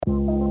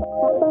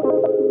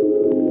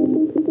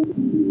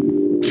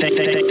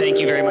Thank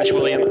you very much,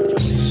 William.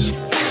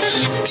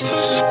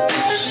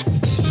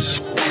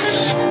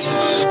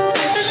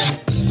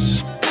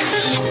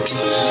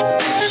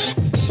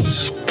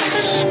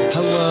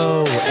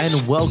 Hello,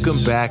 and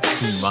welcome back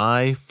to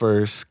My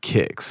First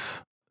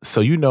Kicks.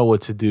 So you know what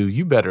to do.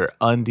 You better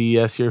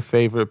un-DS your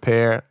favorite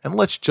pair, and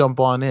let's jump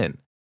on in.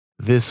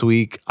 This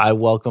week, I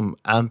welcome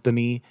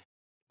Anthony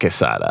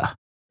Quezada,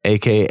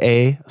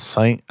 a.k.a.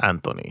 Saint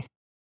Anthony.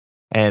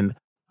 And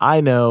I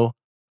know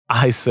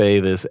I say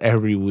this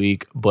every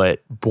week,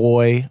 but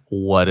boy,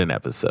 what an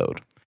episode.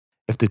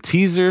 If the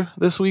teaser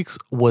this week's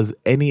was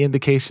any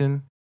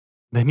indication,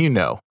 then you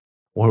know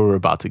what we're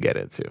about to get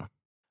into.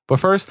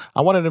 But first,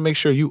 I wanted to make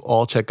sure you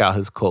all check out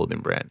his clothing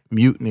brand,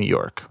 Mute New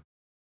York,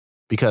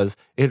 because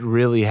it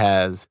really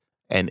has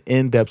an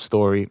in-depth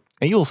story,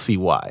 and you'll see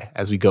why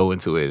as we go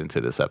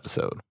into this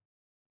episode.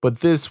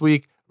 But this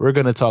week, we're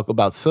going to talk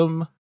about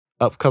some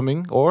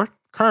upcoming or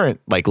current,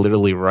 like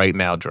literally right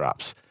now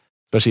drops,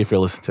 especially if you're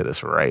listening to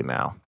this right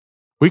now.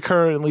 We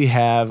currently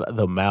have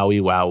the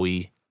Maui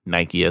Wowie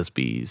Nike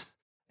SBs,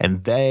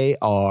 and they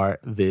are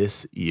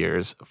this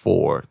year's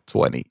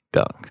 420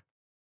 dunk.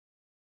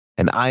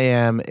 And I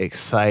am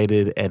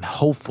excited and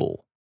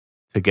hopeful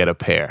to get a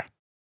pair,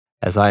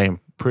 as I'm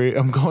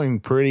going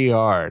pretty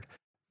hard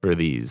for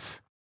these.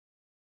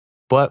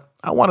 But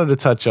I wanted to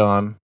touch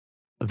on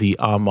the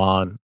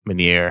Amon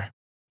Manier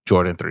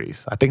Jordan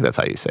 3s. I think that's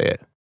how you say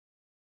it.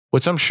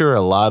 Which I'm sure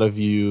a lot of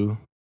you,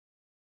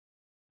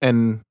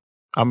 and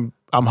I'm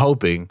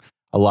hoping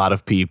a lot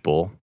of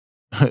people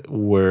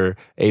were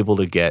able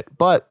to get,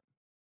 but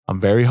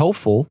I'm very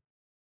hopeful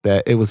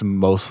that it was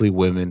mostly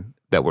women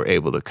that were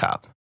able to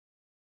cop.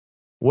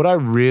 What I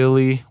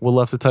really would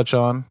love to touch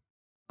on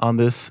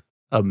this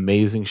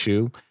amazing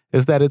shoe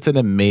is that it's an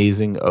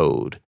amazing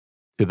ode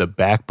to the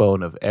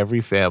backbone of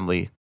every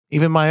family,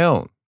 even my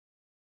own.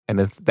 And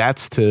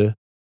that's to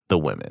the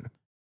women.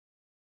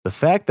 The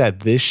fact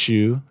that this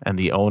shoe and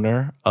the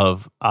owner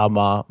of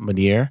Ama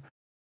Manier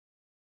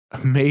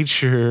made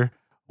sure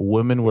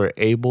women were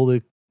able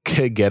to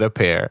get a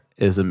pair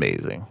is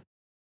amazing.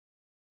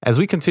 As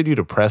we continue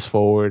to press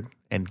forward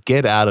and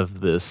get out of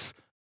this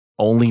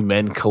only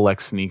men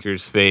collect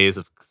sneakers phase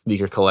of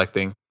sneaker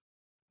collecting,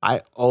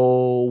 I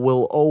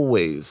will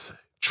always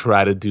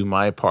try to do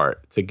my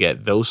part to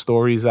get those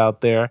stories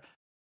out there.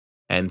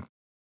 And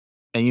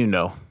you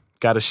know,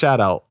 got to shout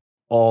out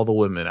all the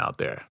women out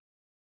there.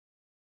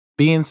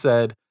 Being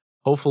said,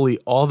 hopefully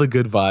all the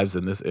good vibes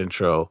in this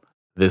intro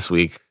this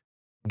week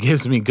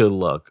gives me good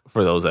luck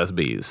for those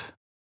SBs.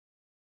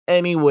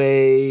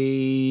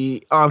 Anyway,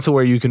 on to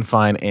where you can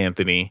find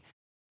Anthony.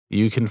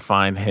 You can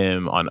find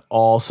him on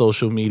all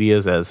social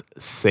medias as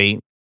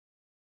Saint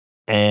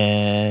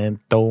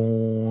Andonis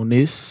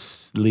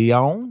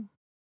Leon.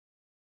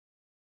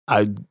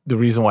 The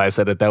reason why I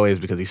said it that way is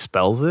because he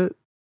spells it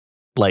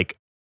like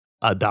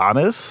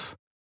Adonis.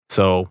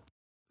 So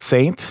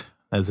Saint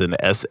as in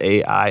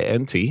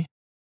SAINT,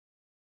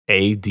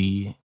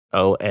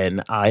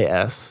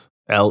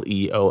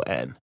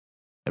 ADONISLEON.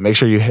 And make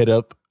sure you hit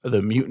up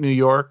the Mute New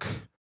York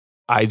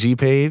IG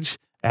page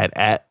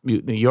at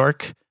Mute New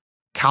York.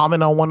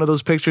 Comment on one of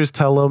those pictures.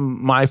 Tell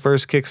them My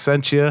First Kick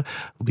sent you.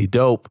 It'll be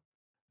dope.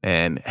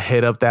 And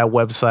hit up that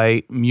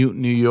website, Mute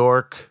New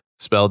York,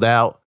 spelled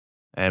out,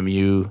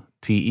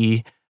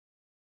 MUTE.com,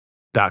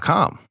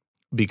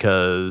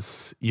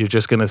 because you're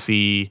just going to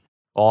see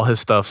all his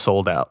stuff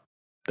sold out.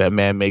 That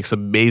man makes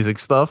amazing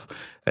stuff,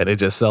 and it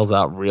just sells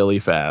out really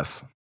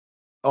fast.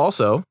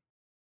 Also,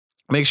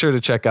 make sure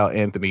to check out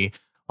Anthony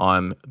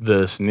on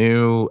this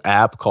new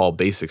app called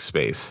Basic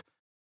Space.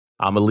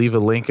 I'm going to leave a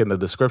link in the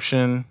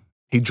description.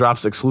 He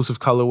drops exclusive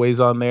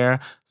colorways on there,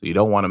 so you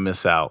don't want to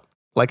miss out.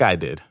 Like I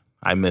did.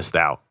 I missed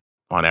out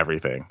on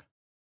everything.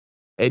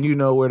 And you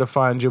know where to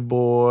find your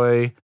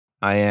boy.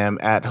 I am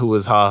at Who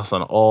Is Haas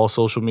on all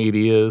social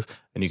medias.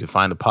 And you can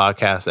find the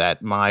podcast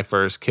at My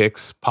First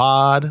Kicks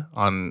Pod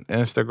on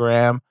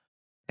Instagram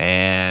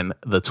and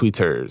the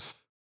Twitters.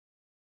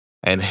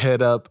 And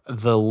hit up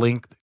the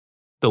link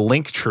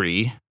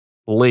tree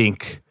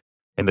link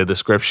in the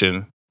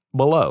description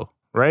below,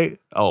 right?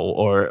 Oh,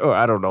 or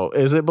I don't know.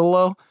 Is it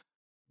below?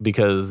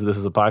 Because this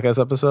is a podcast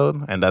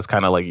episode and that's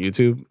kind of like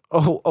YouTube.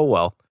 Oh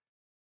well.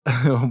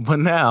 But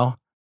now,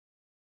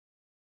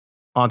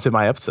 on to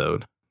my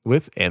episode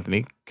with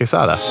Anthony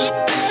Quezada.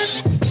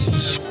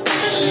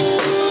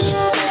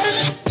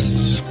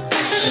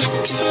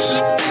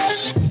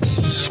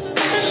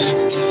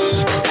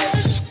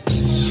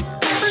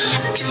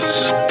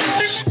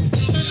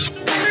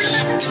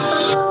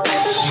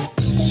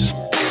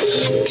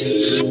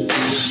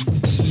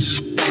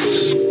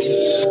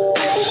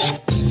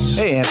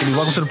 Hey, Anthony,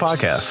 welcome to the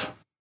podcast.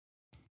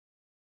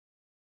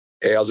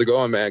 Hey, how's it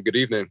going, man? Good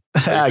evening.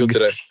 How you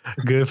feel today?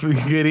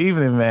 Good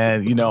evening,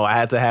 man. You know, I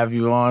had to have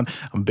you on.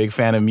 I'm a big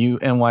fan of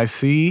Mute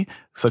NYC.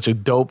 Such a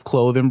dope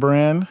clothing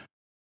brand.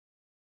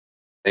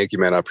 Thank you,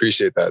 man. I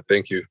appreciate that.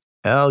 Thank you.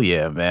 Hell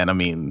yeah, man. I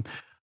mean,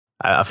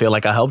 I feel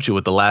like I helped you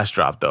with the last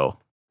drop, though.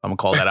 I'm gonna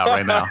call that out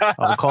right now. I'm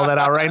gonna call that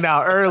out right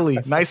now, early,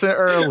 nice and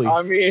early.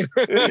 I mean,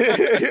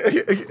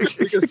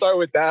 we can start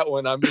with that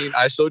one. I mean,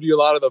 I showed you a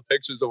lot of the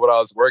pictures of what I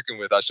was working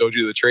with. I showed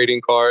you the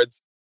trading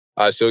cards.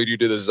 I showed you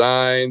the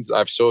designs.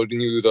 I've showed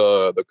you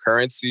the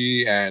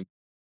currency. And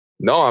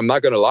no, I'm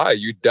not gonna lie.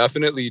 You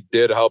definitely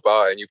did help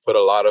out, and you put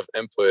a lot of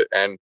input.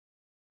 And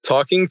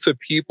talking to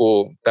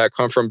people that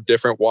come from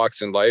different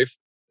walks in life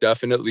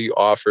definitely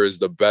offers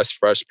the best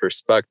fresh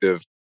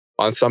perspective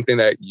on something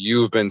that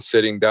you've been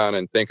sitting down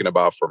and thinking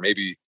about for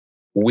maybe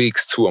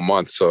weeks to a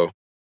month. So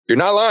you're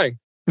not lying.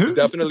 You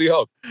definitely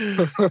helped.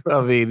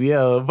 I mean,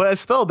 yeah, but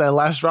still, that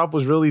last drop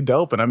was really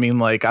dope. And I mean,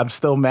 like, I'm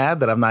still mad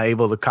that I'm not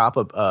able to cop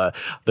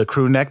the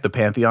crew neck, the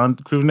Pantheon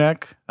crew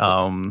neck.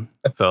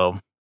 So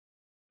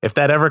if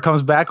that ever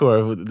comes back,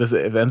 or if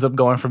it ends up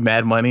going for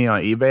mad money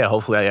on eBay,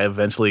 hopefully I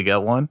eventually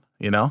get one,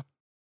 you know?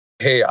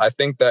 Hey, I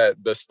think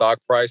that the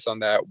stock price on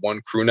that one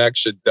crew neck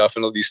should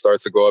definitely start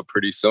to go up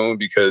pretty soon,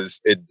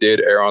 because it did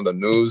air on the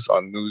news,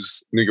 on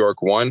New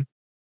York 1.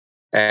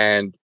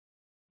 And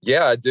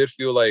yeah, I did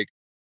feel like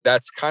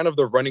that's kind of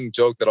the running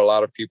joke that a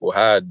lot of people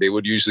had. They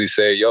would usually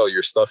say, yo,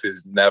 your stuff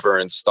is never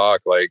in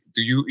stock. Like,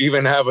 do you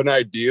even have an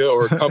idea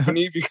or a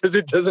company? Because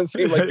it doesn't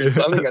seem like you're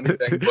selling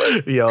anything.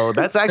 But yo,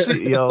 that's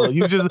actually,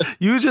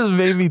 you just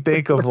made me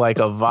think of like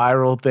a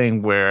viral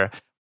thing where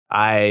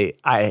I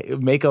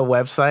make a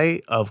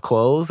website of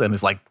clothes, and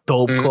it's like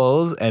dope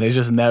clothes, and it's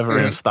just never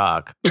in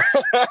stock.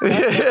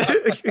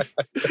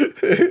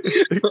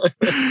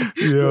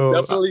 Yo,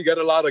 definitely get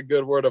a lot of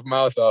good word of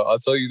mouth. I'll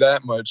tell you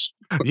that much.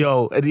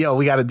 Yo,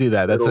 we got to do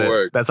that. That's It'll it.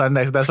 Work. That's our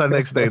next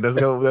thing. Let's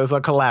go. That's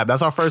our collab.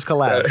 That's our first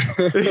collab.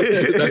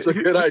 That's a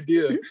good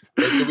idea.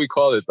 What should we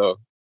call it though?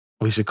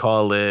 We should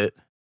call it,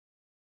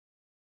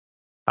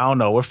 I don't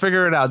know. We'll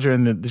figure it out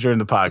during the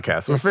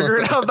podcast. We'll figure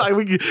it out.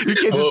 Like, you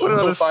can't just put it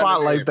on the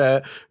spot like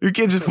that. You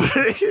can't just put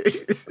it.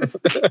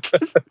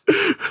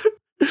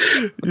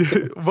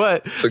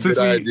 But it's a good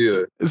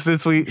idea.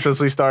 Since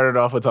we started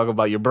off with talking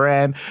about your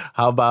brand,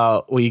 how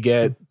about we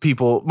get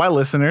people, my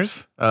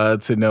listeners,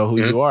 to know who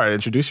you are?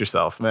 Introduce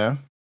yourself, man.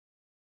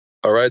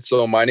 All right.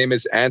 So my name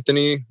is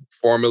Anthony,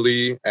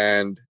 formally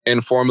and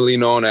informally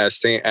known as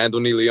Saint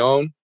Anthony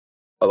Leon.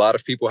 A lot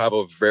of people have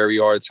a very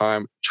hard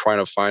time trying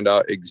to find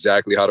out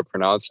exactly how to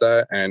pronounce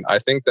that. And I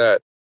think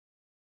that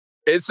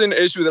it's an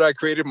issue that I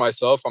created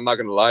myself. I'm not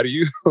going to lie to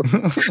you.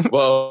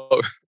 Well,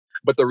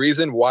 but the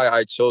reason why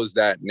I chose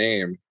that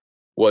name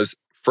was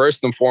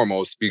first and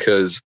foremost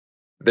because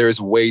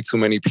there's way too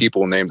many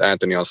people named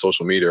Anthony on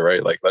social media,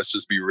 right? Like, let's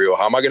just be real.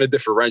 How am I going to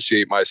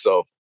differentiate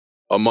myself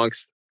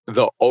amongst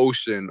the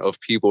ocean of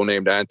people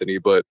named Anthony?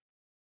 But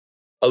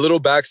a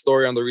little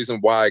backstory on the reason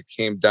why I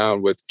came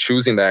down with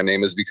choosing that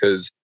name is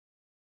because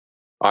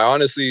I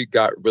honestly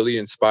got really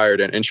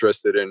inspired and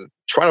interested in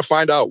trying to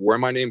find out where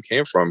my name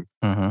came from.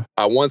 I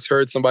once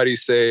heard somebody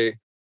say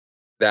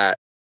that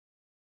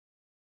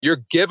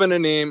you're given a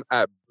name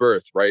at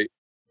birth, right?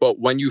 But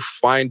when you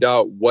find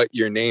out what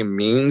your name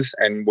means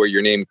and where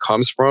your name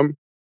comes from,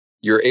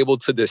 you're able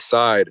to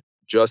decide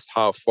just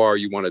how far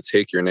you want to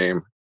take your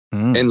name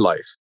in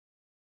life.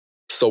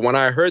 So when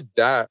I heard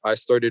that, I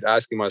started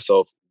asking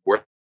myself,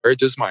 where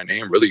does my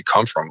name really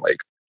come from? Like,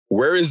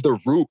 where is the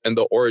root and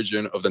the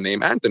origin of the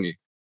name Anthony?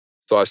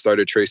 So I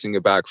started tracing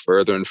it back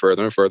further and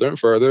further and further and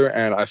further.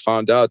 And I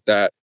found out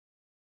that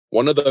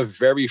one of the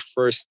very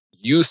first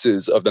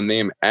uses of the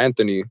name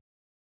Anthony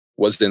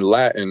was in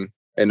Latin,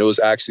 and it was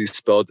actually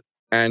spelled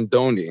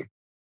Andoni.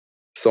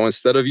 So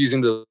instead of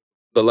using the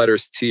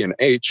letters T and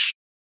H,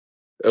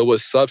 it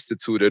was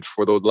substituted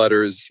for the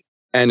letters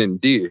N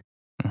and D.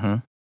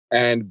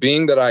 And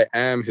being that I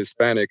am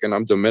Hispanic and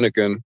I'm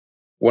Dominican,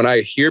 when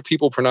I hear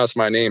people pronounce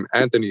my name,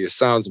 Anthony, it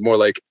sounds more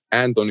like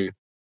Anthony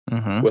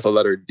with a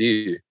letter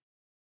D,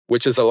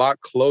 which is a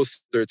lot closer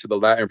to the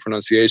Latin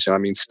pronunciation. I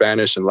mean,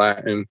 Spanish and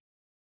Latin,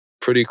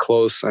 pretty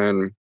close.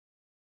 And,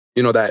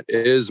 you know, that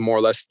is more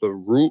or less the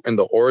root and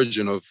the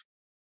origin of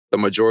the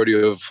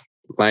majority of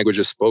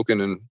languages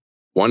spoken in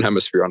one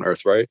hemisphere on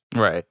Earth, right?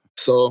 Right.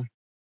 So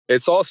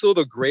it's also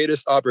the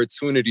greatest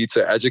opportunity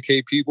to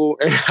educate people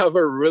and have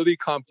a really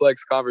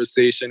complex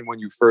conversation when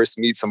you first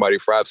meet somebody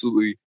for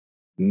absolutely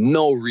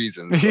no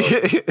reason. So.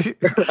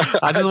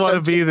 I just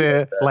want to be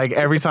there. Like,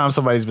 every time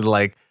somebody's been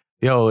like,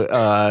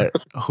 yo,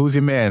 who's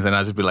your man's? And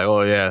I just be like,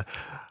 oh yeah,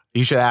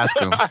 you should ask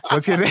him.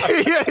 What's your name?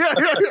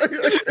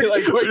 You're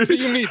like, wait till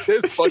you meet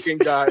this fucking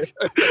guy.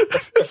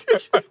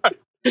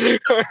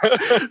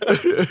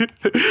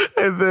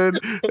 and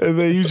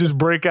then you just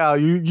break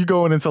out. You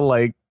going into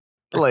like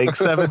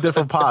 7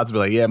 different pods. Be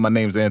like, yeah, my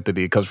name's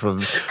Anthony. It comes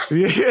from.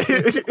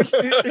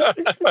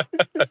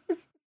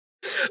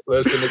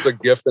 Listen, it's a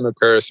gift and a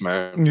curse,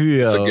 man.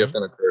 Yeah. It's a gift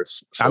and a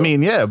curse. So. I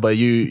mean, yeah, but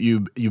you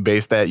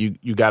base that,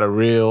 you got a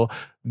real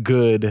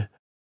good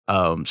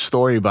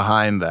story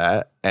behind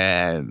that,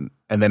 and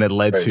then it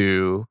led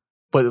to.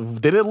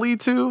 But did it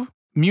lead to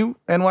Mute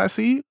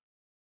NYC?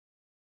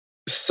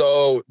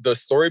 So the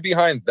story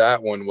behind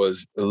that one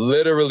was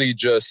literally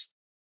just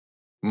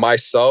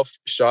myself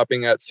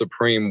shopping at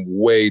Supreme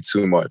way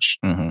too much.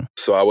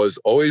 So I was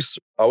always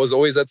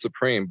at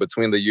Supreme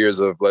between the years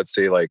of, let's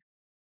say, like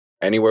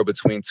anywhere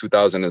between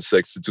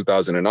 2006 to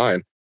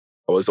 2009.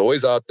 I was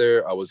always out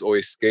there. I was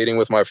always skating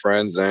with my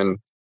friends, and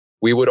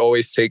we would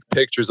always take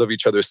pictures of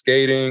each other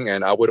skating,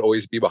 and I would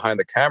always be behind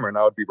the camera and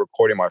I would be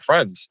recording my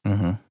friends.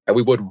 Mm-hmm. And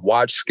we would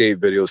watch skate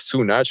videos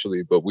too,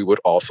 naturally, but we would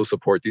also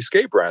support these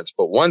skate brands.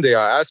 But one day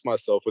I asked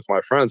myself with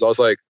my friends, I was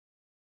like,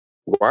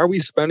 why are we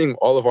spending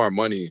all of our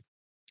money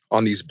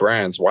on these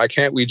brands? Why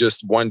can't we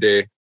just one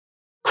day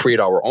create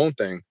our own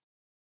thing?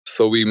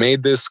 So we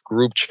made this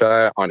group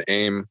chat on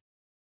AIM.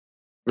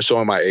 I'm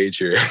showing my age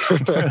here.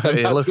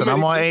 Hey, listen,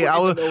 I'm on AIM.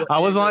 I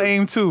was on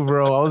AIM too,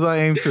 bro. I was on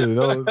AIM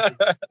too.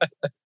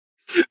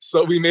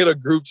 So we made a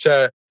group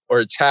chat or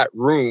a chat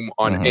room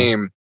on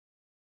AIM,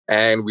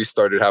 and we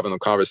started having a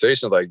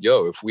conversation like,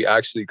 yo, if we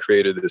actually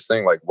created this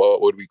thing, like,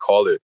 what would we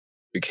call it?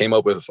 We came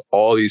up with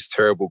all these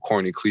terrible,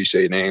 corny,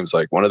 cliche names.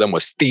 Like one of them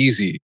was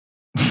Steezy.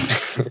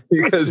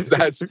 Because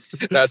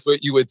that's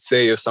what you would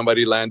say if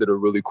somebody landed a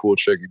really cool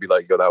trick. You'd be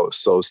like, yo, that was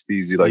so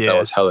steezy. Like that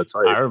was hella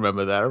tight. I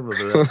remember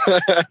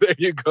that. There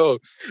you go.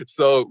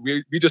 So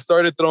we just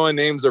started throwing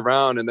names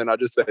around, and then I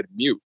just said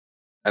Mute.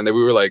 And then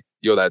we were like,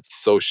 yo, that's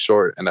so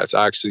short. And that's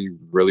actually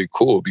really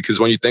cool, because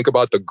when you think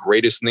about the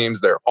greatest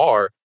names there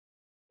are,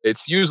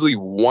 it's usually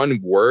one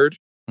word,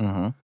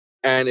 and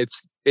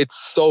it's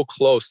so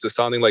close to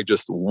sounding like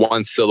just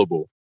one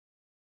syllable.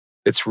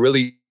 It's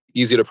really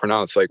easy to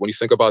pronounce. Like when you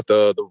think about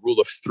the rule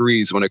of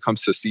threes when it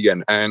comes to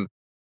CNN,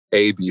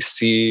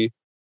 ABC,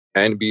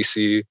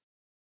 NBC,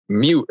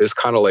 Mute is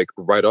kind of like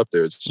right up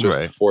there. It's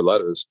just 4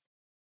 letters.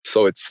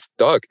 So it's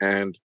stuck.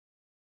 And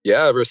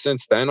yeah, ever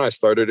since then, I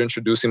started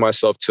introducing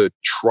myself to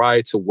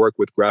try to work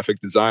with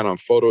graphic design on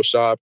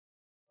Photoshop.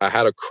 I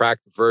had a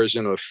cracked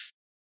version of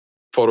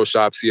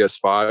Photoshop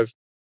CS5.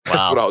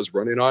 That's what I was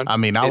running on. I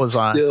mean, I was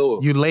on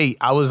you late.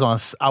 I was on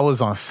 7. I was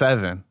on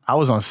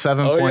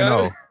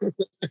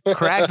 7.0.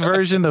 Cracked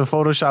version of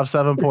Photoshop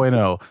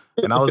 7.0.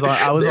 And I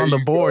was on the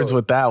boards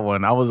with that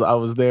one. I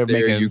was there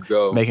making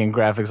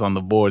graphics on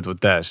the boards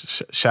with that.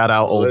 Shout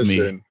out old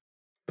me.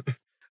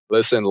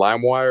 Listen,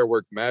 LimeWire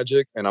worked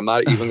magic, and I'm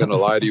not even going to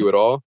lie to you at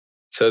all.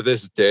 To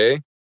this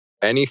day,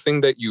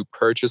 anything that you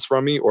purchase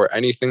from me or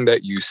anything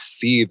that you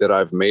see that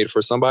I've made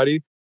for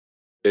somebody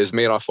is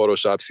made on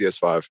Photoshop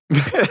CS5.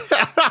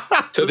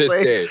 To this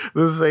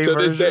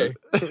day.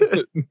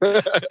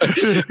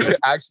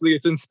 Actually,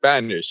 it's in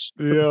Spanish.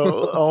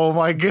 Yo, oh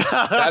my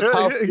God. That's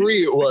how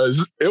free it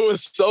was. It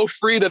was so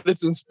free that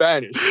it's in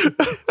Spanish.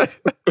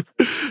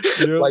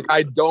 Like,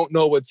 I don't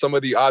know what some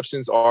of the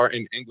options are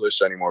in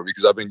English anymore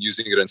because I've been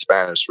using it in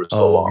Spanish for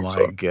so long.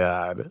 Oh my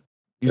God.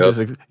 You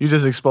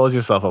just expose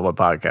yourself on a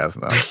podcast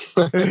now.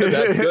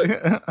 That's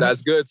good.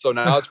 That's good. So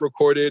now it's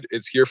recorded.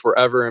 It's here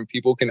forever, and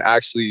people can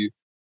actually,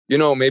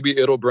 maybe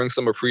it'll bring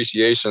some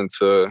appreciation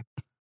to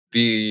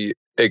the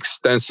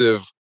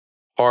extensive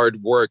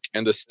hard work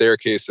and the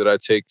staircase that I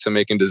take to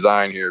making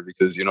design here,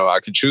 because, I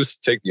could choose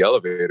to take the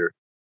elevator,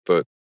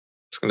 but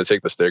it's going to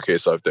take the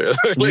staircase up there.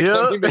 Let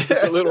me make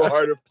this a little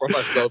harder for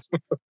myself.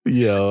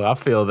 Yo, I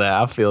feel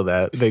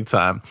that big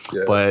time.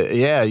 Yeah. But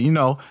yeah,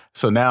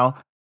 so now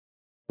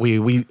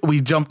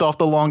we jumped off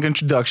the long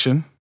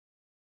introduction.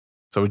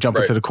 So we jump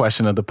into the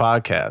question of the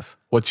podcast.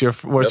 What's your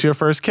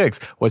first kicks?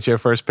 What's that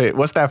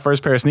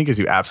first pair of sneakers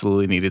you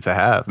absolutely needed to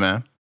have,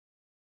 man?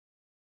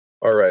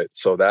 All right.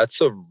 So that's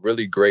a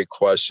really great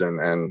question.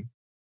 And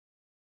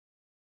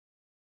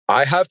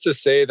I have to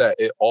say that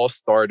it all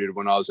started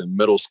when I was in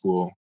middle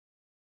school.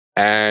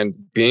 And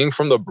being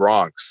from the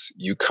Bronx,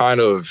 you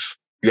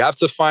have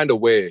to find a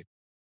way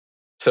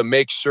to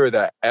make sure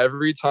that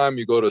every time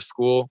you go to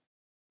school,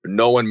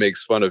 no one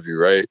makes fun of you,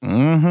 right?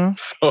 Mm-hmm.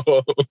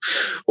 So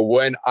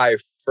when I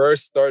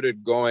first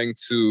started going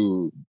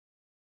to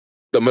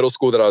the middle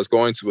school that I was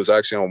going to was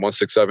actually on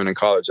 167 in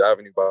College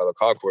Avenue by the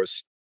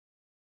concourse,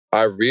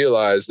 I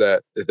realized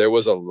that there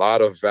was a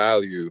lot of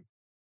value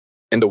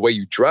in the way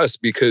you dress,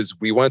 because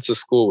we went to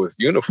school with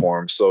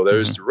uniforms. So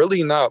there's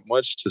really not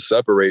much to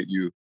separate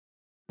you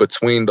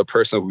between the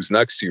person who's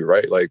next to you,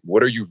 right? Like,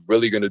 what are you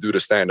really going to do to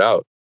stand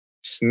out?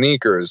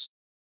 Sneakers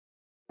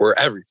were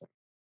everything.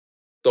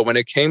 So when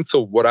it came to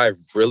what I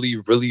really,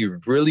 really,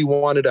 really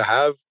wanted to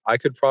have, I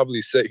could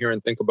probably sit here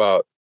and think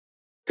about,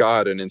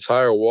 God, an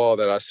entire wall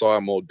that I saw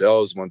at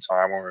Modell's one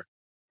time, or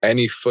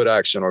any Foot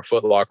Action or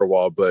Foot Locker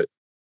wall. But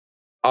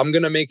I'm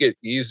going to make it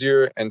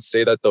easier and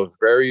say that the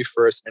very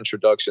first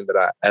introduction that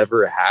I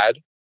ever had,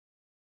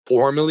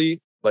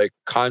 formally, like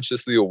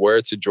consciously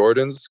aware to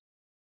Jordans,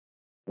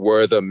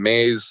 were the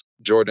Maze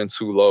Jordan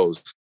 2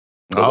 lows.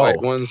 The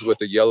white ones with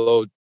the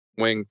yellow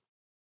wing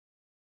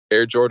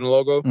Air Jordan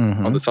logo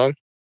on the tongue.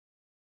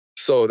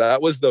 So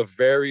that was the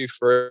very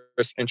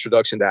first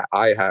introduction that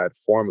I had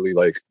formally,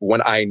 like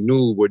when I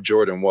knew what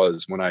Jordan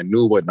was, when I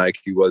knew what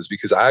Nike was,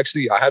 because I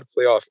had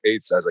playoff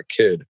 8s as a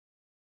kid.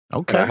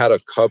 Okay. And I have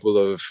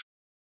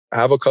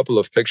a couple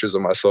of pictures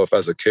of myself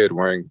as a kid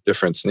wearing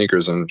different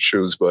sneakers and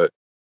shoes, but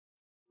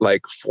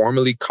like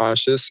formally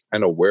conscious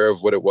and aware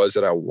of what it was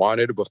that I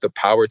wanted, with the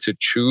power to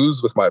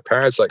choose with my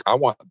parents, like I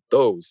want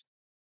those.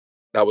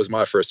 That was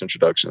my first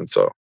introduction.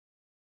 So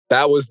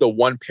that was the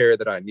one pair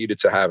that I needed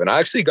to have. And I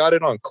actually got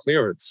it on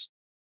clearance.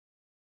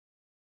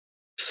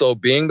 So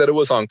being that it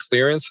was on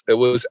clearance, it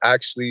was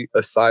actually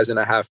a size and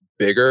a half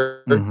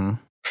bigger than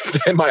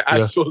my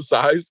actual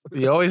size.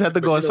 You always have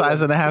to go a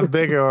size and a half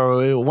bigger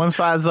or one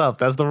size up.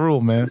 That's the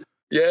rule, man.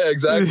 Yeah,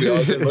 exactly. I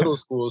was in middle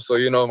school. So,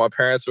 my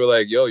parents were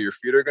like, yo, your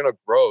feet are going to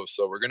grow.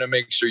 So we're going to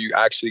make sure you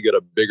actually get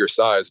a bigger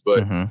size.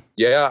 But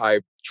yeah,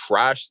 I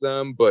trashed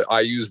them, but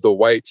I used the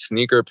white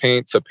sneaker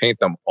paint to paint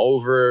them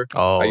over.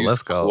 Oh, I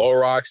used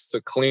Clorox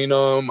to clean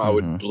them. I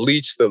would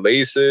bleach the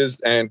laces.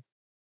 And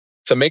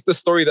to make the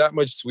story that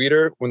much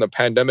sweeter, when the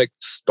pandemic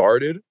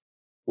started,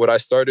 what I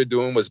started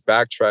doing was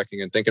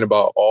backtracking and thinking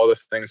about all the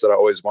things that I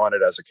always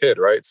wanted as a kid,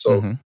 right?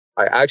 So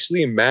I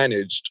actually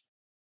managed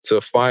to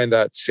find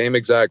that same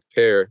exact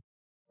pair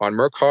on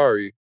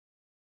Mercari,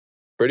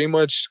 pretty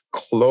much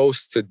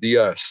close to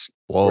DS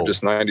for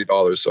just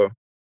 $90. So,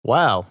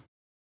 wow.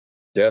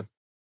 Yeah,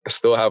 I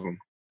still have them.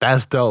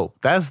 That's dope.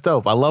 That's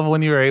dope. I love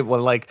when you're able,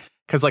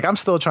 because I'm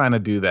still trying to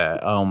do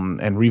that,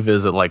 and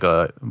revisit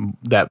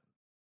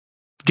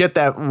get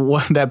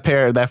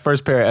that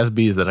first pair of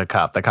SBs that I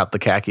copped. I copped the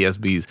khaki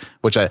SBs,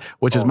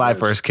 which is my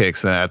first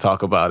kicks, and I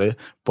talk about it.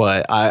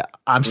 But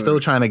I'm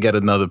still trying to get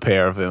another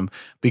pair of them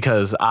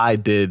because I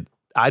don't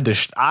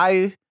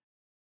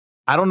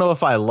know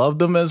if I loved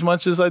them as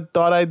much as I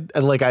thought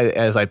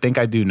as I think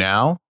I do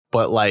now.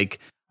 But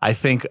I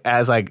think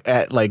as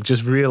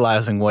just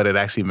realizing what it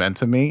actually meant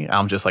to me,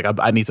 I'm just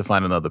I need to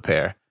find another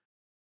pair.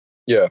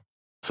 Yeah.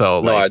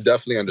 So no, I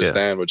definitely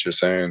understand what you're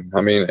saying.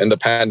 I mean, in the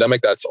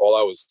pandemic, that's all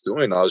I was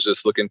doing. I was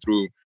just looking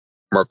through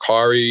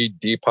Mercari,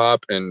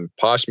 Depop, and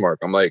Poshmark.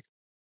 I'm like,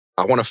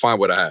 I want to find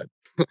what I had.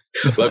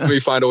 Let me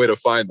find a way to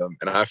find them.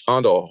 And I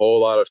found a whole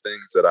lot of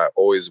things that I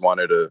always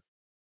wanted to,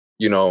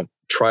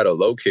 try to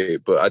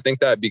locate. But I think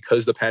that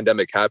because the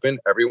pandemic happened,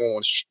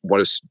 everyone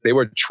they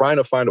were trying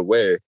to find a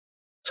way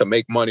to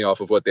make money off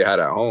of what they had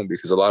at home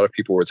because a lot of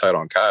people were tight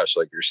on cash.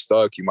 Like you're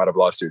stuck, you might have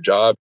lost your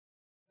job.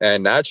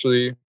 And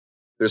naturally,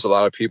 there's a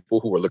lot of people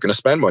who were looking to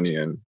spend money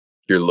and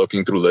you're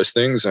looking through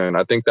listings. And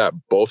I think that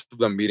both of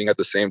them meeting at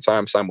the same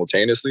time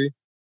simultaneously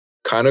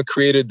kind of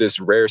created this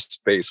rare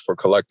space for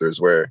collectors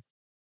where,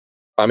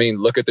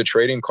 look at the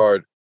trading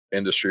card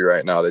industry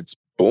right now. It's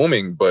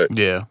booming, but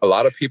a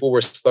lot of people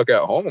were stuck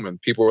at home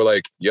and people were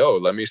like, yo,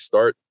 let me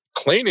start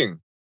cleaning.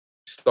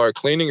 Start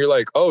cleaning. You're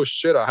like, oh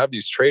shit, I have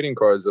these trading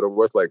cards that are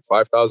worth like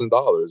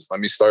 $5,000. Let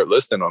me start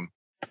listing them.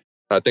 And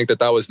I think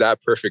that was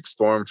that perfect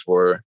storm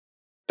for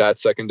that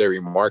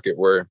secondary market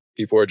where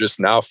people are just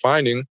now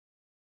finding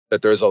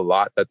that there's a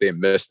lot that they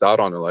missed out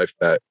on in life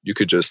that you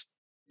could just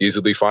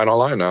easily find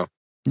online now.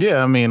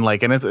 Yeah, and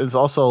it's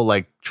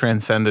also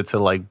transcended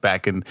to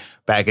back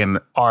in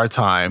our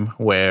time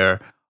where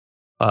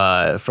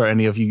for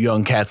any of you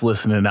young cats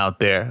listening out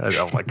there,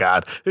 oh my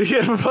God.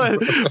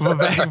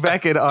 but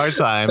back in our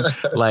time,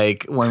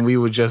 when we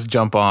would just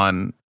jump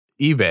on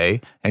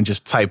eBay and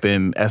just type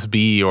in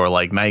SB or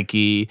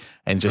Nike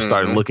and just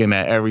start looking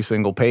at every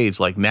single page.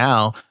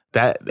 Now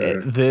that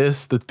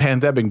the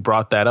pandemic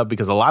brought that up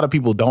because a lot of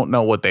people don't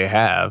know what they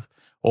have,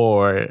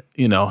 or,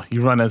 you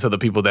run into the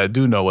people that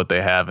do know what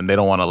they have and they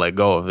don't want to let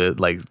go of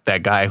it. Like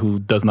that guy who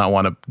does not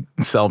want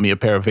to sell me a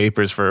pair of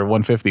Vapors for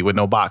 $150 with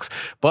no box.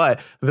 But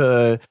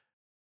the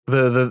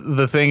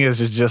thing is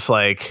just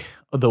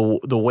the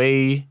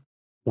way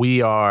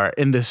we are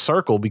in this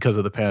circle because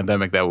of the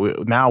pandemic that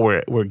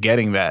we're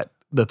getting that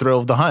the thrill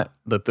of the hunt.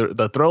 The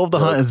thrill of the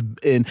hunt is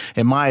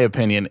in my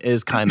opinion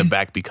is kind of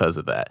back because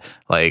of that.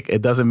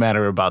 It doesn't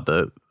matter about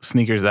the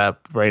sneakers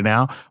app right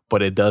now,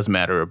 but it does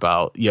matter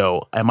about,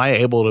 am I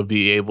able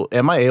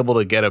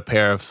to get a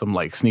pair of some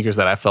sneakers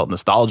that I felt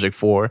nostalgic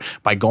for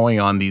by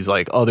going on these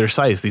other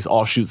sites, these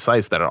offshoot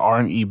sites that are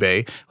on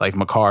eBay, like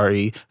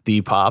Mercari,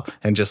 Depop,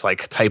 and just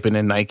typing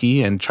in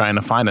Nike and trying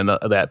to find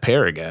that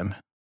pair again.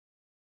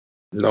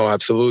 No,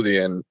 absolutely.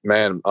 And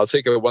man, I'll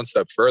take it one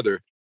step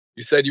further.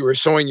 You said you were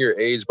showing your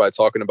age by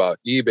talking about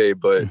eBay,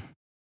 but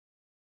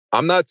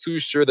I'm not too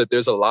sure that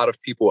there's a lot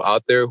of people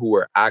out there who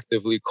are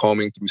actively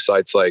combing through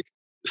sites like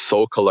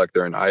Soul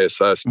Collector and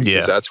ISS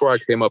because that's where I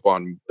came up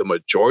on the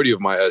majority of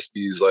my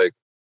SBs.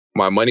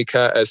 My Money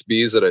Cat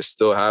SBs that I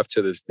still have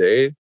to this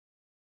day,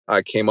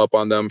 I came up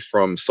on them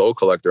from Soul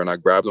Collector and I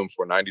grabbed them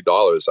for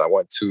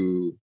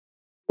 $90.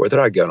 Where did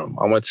I get them?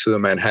 I went to the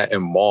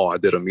Manhattan Mall. I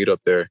did a meetup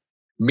there.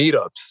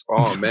 Meetups.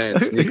 Oh man,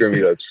 sneaker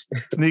meetups.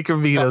 Sneaker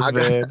meetups,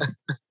 man.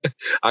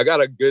 I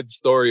got a good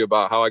story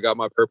about how I got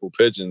my purple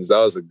pigeons.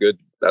 That's a good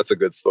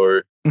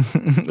story.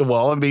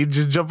 Well,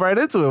 just jump right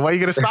into it. Why are you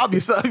gonna stop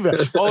yourself?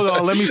 Hold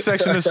on, let me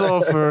section this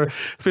off for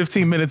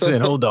 15 minutes in.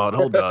 Hold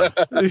on.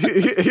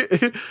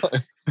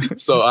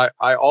 So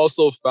I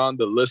also found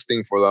the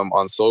listing for them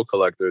on Soul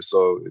Collector.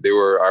 So they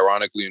were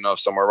ironically enough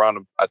somewhere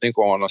around, I think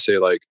I want to say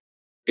 $80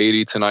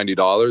 to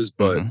 $90,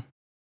 but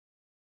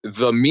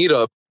the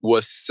meetup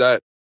was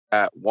set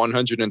at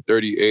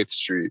 138th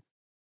Street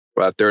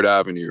at 3rd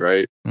Avenue,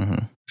 right?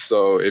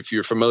 So if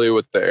you're familiar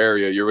with the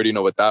area, you already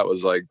know what that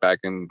was like back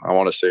in, I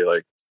want to say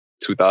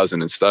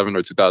 2007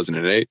 or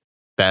 2008.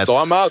 So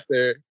I'm out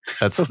there.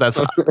 Is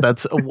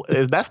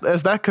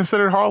that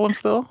considered Harlem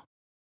still?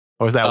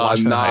 Or is that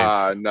Washington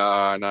Heights?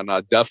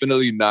 Nah.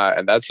 Definitely not.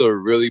 And that's a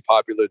really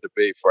popular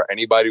debate for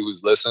anybody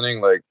who's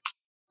listening. Like,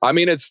 I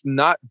mean, it's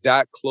not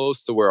that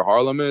close to where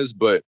Harlem is,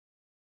 but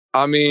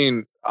I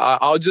mean,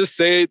 I'll just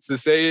say it to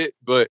say it.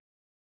 But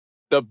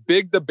the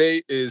big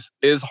debate is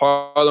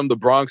Harlem the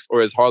Bronx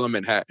or is Harlem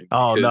Manhattan?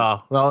 Oh,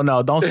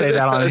 no. Don't say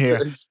that on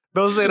here.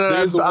 Don't say that.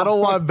 I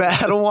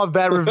don't want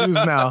bad reviews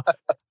now.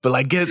 But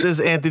like, get this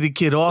Anthony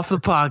kid off the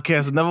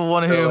podcast. I never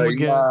want to hear him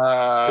again.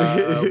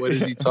 Nah, what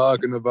is he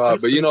talking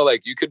about? But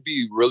like you could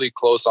be really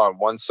close on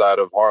one side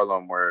of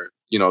Harlem where,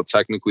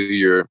 technically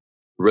you're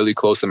really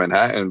close to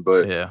Manhattan.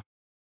 But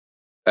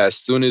as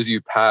soon as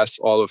you pass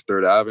all of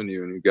 3rd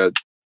Avenue and you get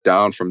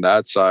down from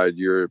that side,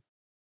 you're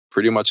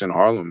pretty much in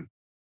Harlem.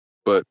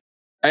 But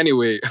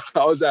anyway,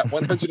 I was at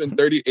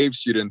 138th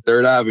Street and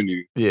 3rd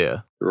Avenue.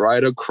 Yeah.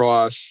 Right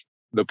across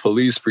the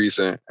police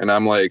precinct. And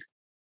I'm like,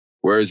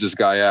 where is this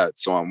guy at?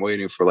 So I'm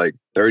waiting for like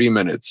 30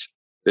 minutes.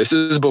 This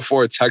is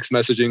before text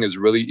messaging is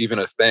really even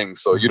a thing.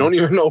 So you don't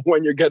even know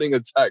when you're getting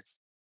a text.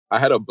 I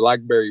had a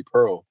BlackBerry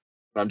Pearl.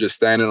 And I'm just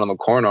standing on the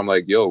corner. I'm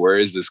like, yo, where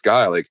is this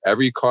guy? Like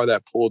every car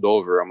that pulled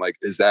over, I'm like,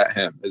 is that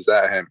him? Is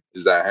that him?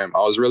 Is that him? I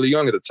was really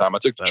young at the time. I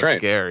took the train.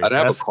 Scary. I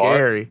didn't have a car.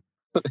 Scary.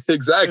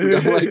 Exactly.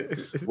 I'm like,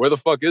 where the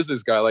fuck is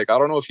this guy? Like, I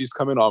don't know if he's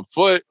coming on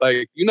foot.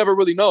 Like, you never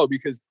really know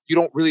because you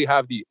don't really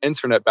have the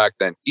internet back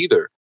then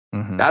either.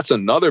 Mm-hmm. That's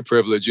another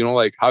privilege,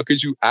 like how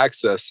could you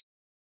access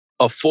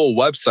a full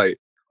website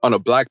on a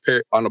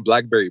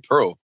BlackBerry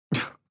Pearl?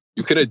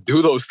 You couldn't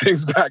do those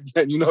things back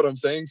then. You know what I'm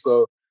saying?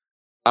 So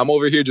I'm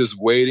over here just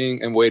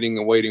waiting and waiting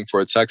and waiting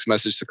for a text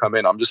message to come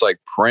in. I'm just like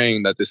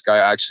praying that this guy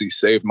actually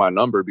saved my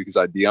number because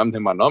I DM'd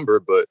him my number,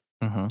 but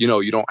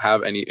you don't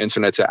have any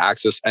internet to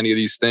access any of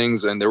these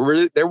things. And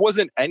there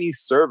wasn't any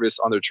service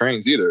on the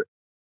trains either.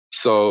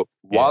 So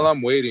while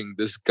I'm waiting,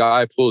 this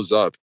guy pulls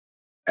up.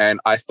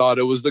 And I thought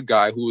it was the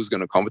guy who was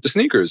going to come with the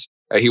sneakers.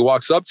 And he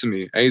walks up to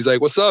me and he's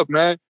like, what's up,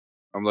 man?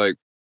 I'm like,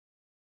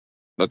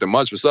 nothing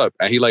much. What's up?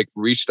 And he like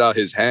reached out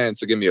his hand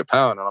to give me a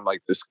pound. And I'm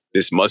like,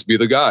 this must be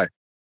the guy.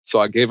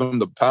 So I gave him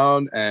the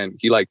pound and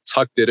he like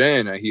tucked it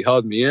in and he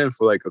held me in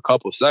for like a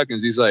couple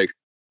seconds. He's like,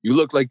 you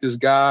look like this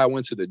guy I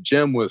went to the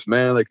gym with,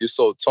 man. Like, you're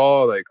so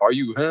tall. Like, are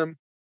you him?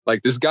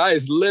 Like, this guy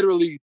is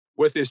literally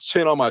with his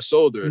chin on my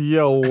shoulder.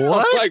 Yo,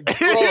 what? I'm like, bro.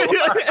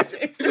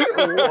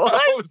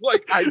 I was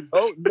like, I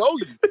don't know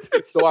you.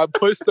 So I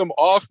pushed him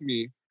off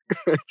me.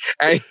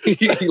 And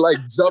he like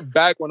jumped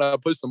back when I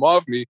pushed him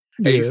off me.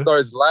 And he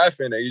starts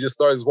laughing and he just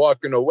starts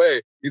walking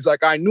away. He's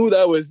like, I knew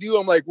that was you.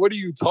 I'm like, what are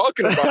you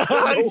talking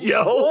about?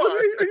 Yo.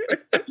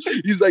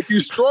 He's like, you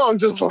strong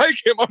just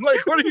like him. I'm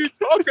like, what are you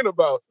talking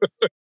about?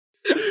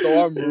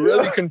 So I'm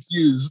really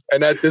confused.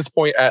 And at this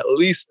point, at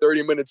least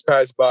 30 minutes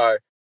pass by.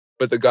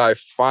 But the guy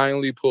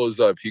finally pulls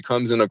up. He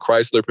comes in a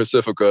Chrysler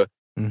Pacifica,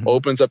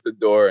 opens up the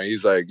door, and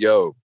he's like,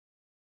 yo,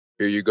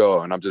 here you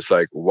go. And I'm just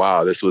like,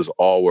 wow, this was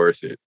all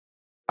worth it.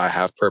 I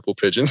have purple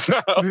pigeons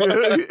now.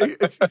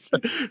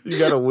 You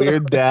got a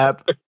weird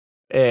dap,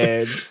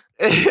 and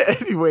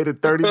you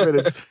waited 30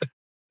 minutes.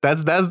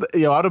 That's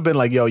I'd have been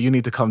like, yo, you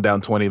need to come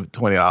down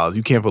 $20.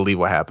 You can't believe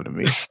what happened to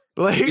me.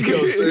 Like,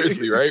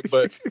 seriously, right?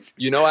 But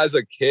as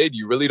a kid,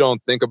 you really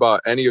don't think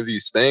about any of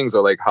these things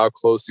or like how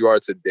close you are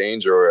to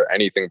danger or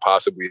anything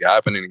possibly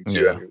happening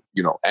to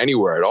you,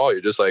 anywhere at all.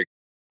 You're just like,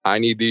 I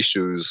need these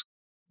shoes.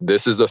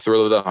 This is the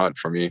thrill of the hunt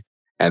for me.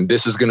 And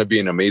this is going to be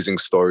an amazing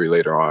story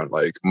later on.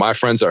 Like, my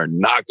friends are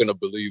not going to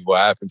believe what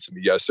happened to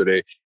me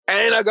yesterday.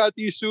 And I got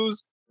these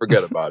shoes.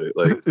 Forget about it.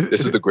 Like,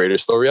 this is the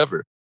greatest story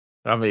ever.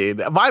 I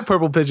mean, my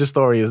purple pigeon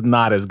story is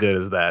not as good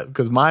as that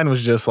because mine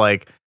was just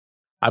like,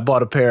 I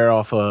bought a pair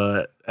off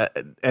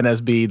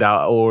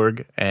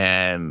nsb.org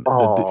and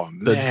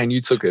man,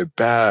 you took it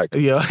back.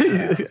 Yeah,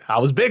 I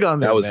was big on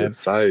that. That was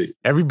insane.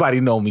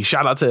 Everybody know me.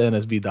 Shout out to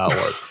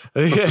nsb.org.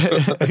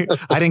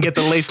 I didn't get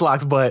the lace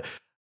locks,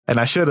 and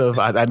I should have.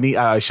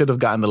 I should have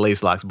gotten the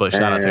lace locks, but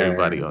shout out to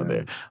everybody on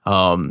there.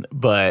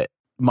 But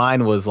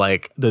mine was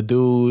like the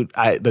dude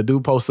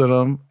posted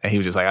them and he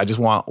was just like, I just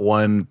want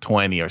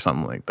 120 or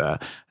something like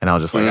that. And I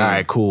was just like, all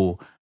right,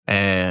 cool.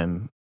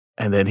 And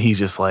then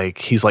he's like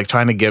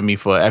trying to get me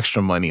for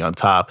extra money on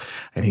top.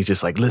 And he's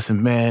just like,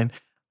 listen, man,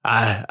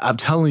 I'm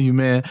telling you,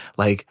 man,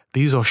 like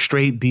these are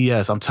straight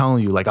DS. I'm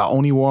telling you, like I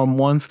only wore them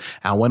once.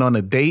 I went on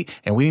a date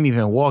and we didn't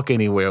even walk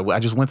anywhere. I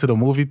just went to the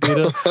movie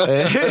theater.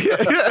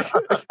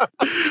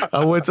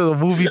 I went to the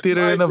movie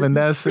theater in them and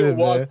that's it,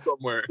 man.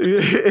 Somewhere.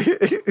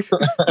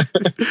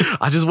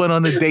 I just went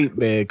on a date,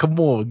 man. Come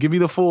on, give me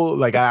the full.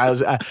 Like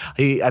I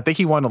think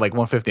he wanted like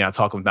 150. I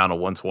talked him down to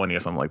 120 or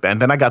something like that.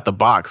 And then I got the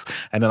box.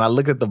 And then I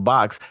looked at the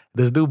box.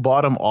 This dude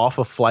bought them off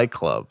of Flight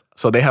Club.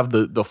 So they have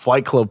the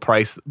Flight Club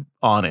price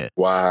on it.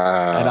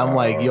 Wow. And I'm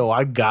like, yo,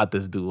 I got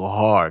this dude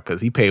hard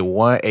because he paid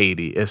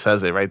 $180. It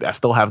says it right there. I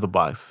still have the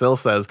box. Still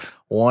says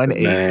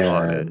 $180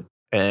 on it.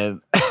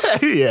 And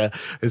yeah,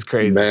 it's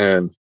crazy.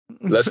 Man,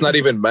 let's not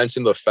even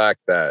mention the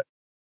fact that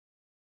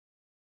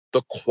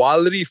the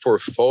quality for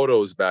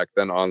photos back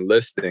then on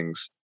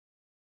listings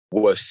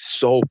was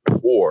so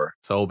poor.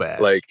 So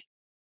bad. Like,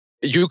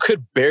 you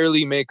could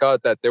barely make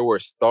out that there were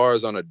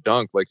stars on a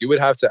dunk. Like, you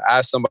would have to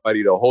ask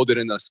somebody to hold it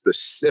in a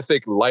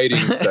specific lighting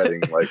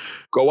setting. Like,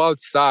 go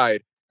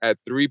outside at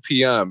 3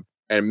 p.m.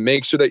 and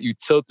make sure that you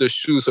tilt the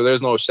shoe so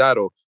there's no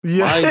shadow.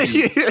 Yeah. Mind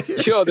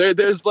you,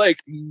 there's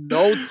like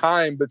no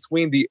time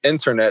between the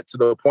internet to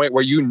the point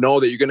where you know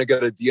that you're going to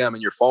get a DM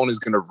and your phone is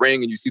going to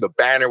ring and you see the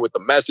banner with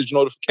the message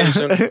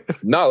notification.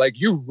 No, like,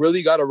 you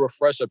really got to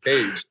refresh a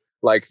page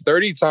like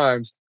 30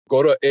 times.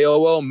 Go to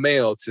AOL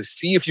Mail to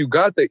see if you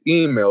got the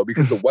email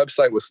because the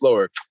website was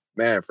slower.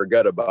 Man,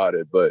 forget about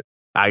it. But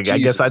I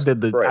guess I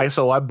did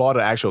I bought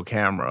an actual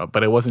camera,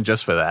 but it wasn't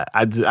just for that.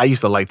 I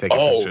used to like taking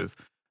pictures.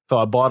 So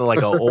I bought like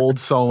an old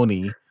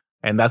Sony,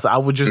 and I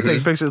would just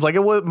take pictures. Like,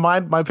 it would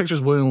my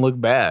pictures wouldn't look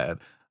bad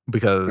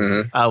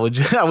because I would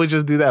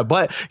just do that.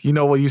 But you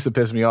know what used to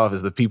piss me off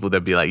is the people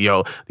that be like,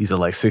 yo, these are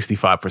like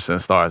 65%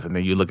 stars, and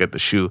then you look at the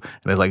shoe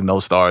and there's like no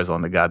stars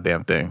on the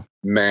goddamn thing.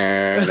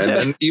 Man, and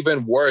then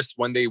even worse,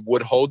 when they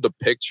would hold the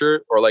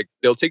picture, or like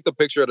they'll take the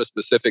picture at a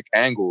specific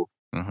angle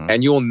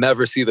and you'll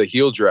never see the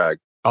heel drag.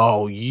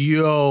 Oh,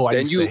 yo.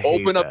 Then you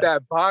open up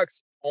that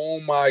box.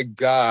 Oh my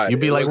God. You'd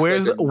be like,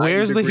 where's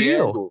the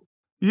heel? Angle.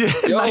 Yeah,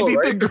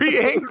 90-degree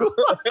angle.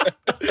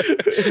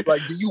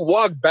 Like, do you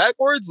walk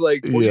backwards?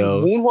 Like, were you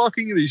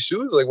moonwalking in these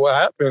shoes? Like, what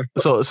happened?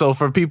 So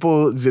for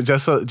people,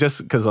 just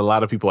because a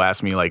lot of people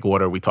ask me, like,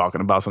 what are we talking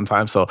about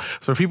sometimes? So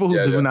for people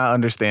who do not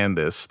understand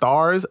this,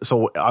 stars,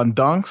 so on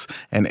Dunks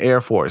and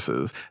Air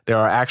Forces, there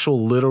are actual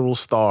literal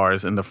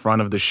stars in the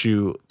front of the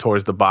shoe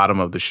towards the bottom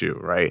of the shoe,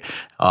 right?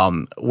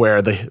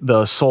 Where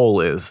the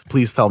sole is.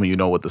 Please tell me you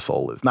know what the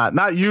sole is.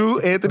 Not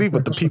you, Anthony,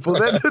 but the people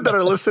that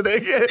are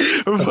listening.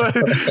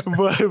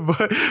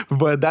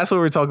 But that's what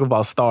we're talking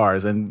about,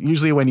 stars. And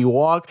usually when you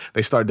walk,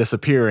 they start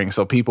disappearing.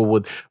 So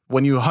people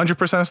when you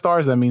 100%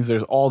 stars, that means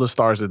there's all the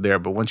stars are there.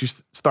 But once you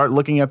start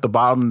looking at the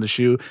bottom of the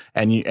shoe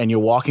and you're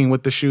walking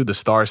with the shoe, the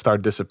stars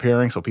start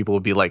disappearing. So people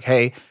will be like,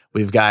 hey,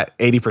 we've got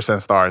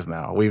 80% stars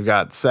now. We've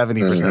got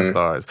 70%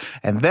 stars.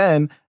 And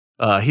then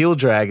heel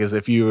drag is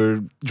if you're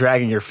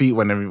dragging your feet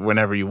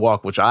whenever you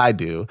walk, which I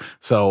do.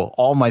 So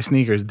all my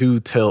sneakers do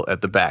tilt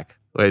at the back.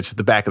 It's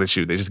the back of the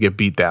shoe. They just get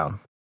beat down.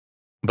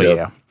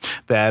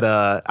 But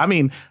I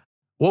mean,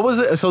 what was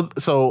it?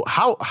 So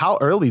how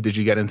early did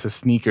you get into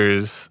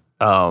sneakers?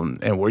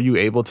 And were you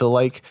able to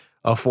like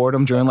afford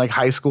them during like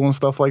high school and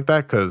stuff like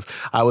that? Because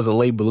I was a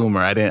late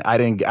bloomer. I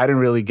didn't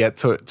really get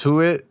to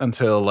it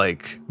until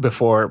like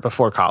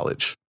before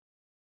college.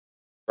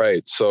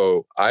 Right.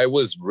 So I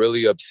was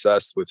really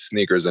obsessed with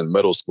sneakers in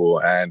middle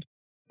school, and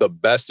the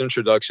best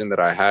introduction that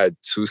I had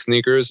to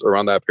sneakers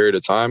around that period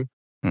of time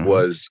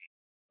was,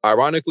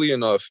 ironically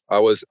enough, I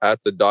was at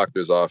the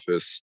doctor's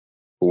office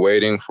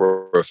waiting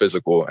for a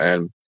physical,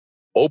 and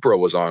Oprah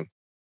was on.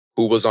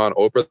 Who was on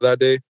Oprah that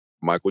day?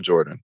 Michael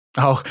Jordan.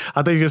 Oh,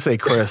 I thought you were going to say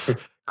Chris.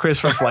 Chris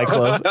from Flight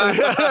Club.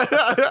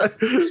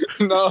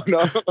 No.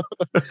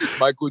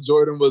 Michael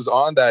Jordan was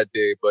on that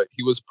day, but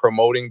he was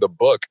promoting the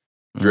book,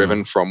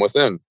 Driven from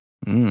Within.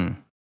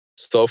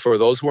 So for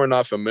those who are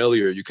not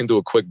familiar, you can do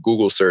a quick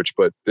Google search,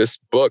 but this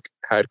book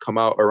had come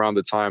out around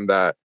the time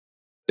that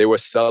they were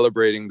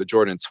celebrating the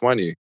Jordan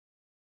 20.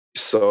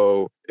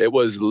 So it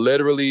was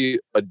literally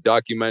a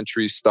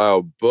documentary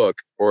style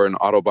book, or an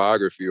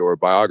autobiography, or a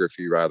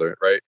biography rather,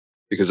 right?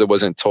 Because it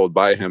wasn't told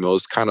by him. It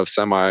was kind of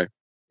semi,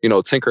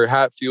 Tinker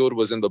Hatfield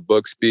was in the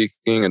book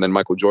speaking, and then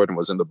Michael Jordan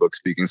was in the book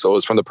speaking. So it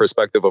was from the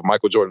perspective of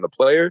Michael Jordan, the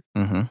player,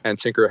 and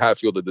Tinker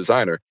Hatfield, the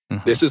designer.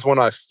 This is when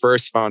I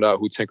first found out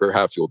who Tinker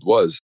Hatfield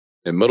was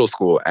in middle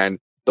school. And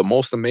the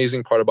most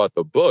amazing part about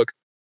the book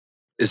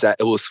is that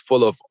it was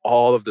full of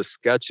all of the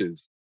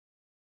sketches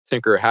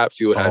Tinker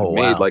Hatfield had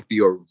made, like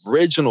the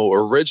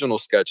original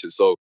sketches.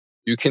 So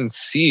you can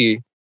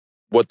see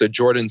what the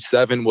Jordan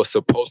 7 was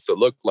supposed to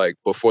look like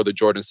before the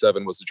Jordan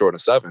 7 was the Jordan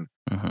 7.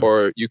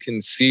 Or you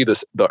can see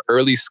the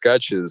early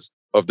sketches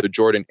of the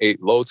Jordan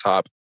 8 low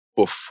top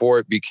before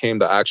it became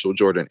the actual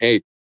Jordan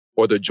 8.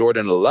 Or the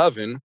Jordan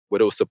 11,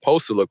 what it was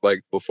supposed to look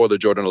like before the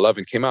Jordan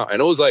 11 came out.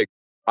 And it was like,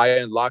 I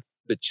unlocked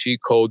the cheat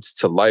codes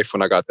to life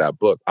when I got that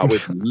book. I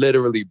would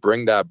literally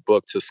bring that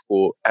book to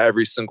school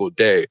every single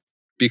day,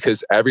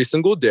 because every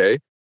single day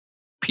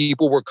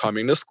people were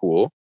coming to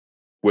school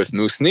with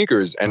new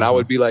sneakers. And I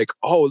would be like,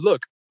 oh,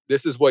 look,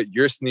 this is what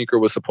your sneaker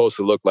was supposed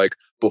to look like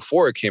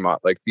before it came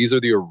out. Like, these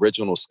are the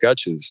original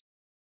sketches.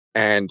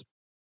 And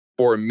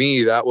for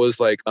me, that was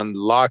like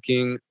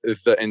unlocking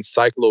the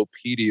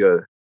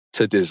encyclopedia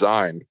to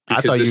design.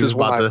 Because I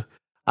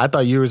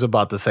thought you was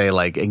about to say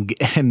like,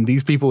 and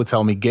these people would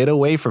tell me, get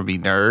away from me,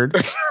 nerd.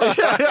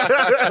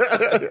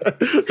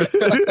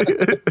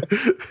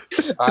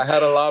 I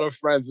had a lot of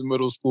friends in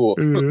middle school.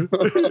 They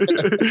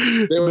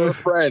were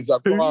friends, I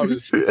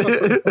promise.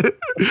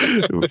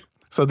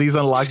 So these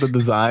unlock the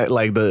design,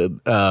 like the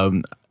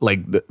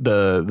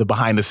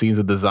behind the scenes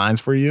of designs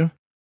for you?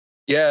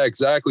 Yeah,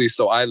 exactly.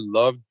 So I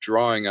loved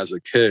drawing as a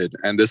kid,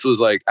 and this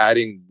was like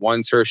adding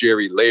one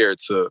tertiary layer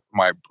to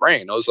my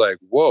brain. I was like,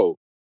 whoa,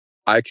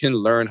 I can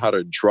learn how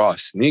to draw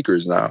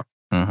sneakers now.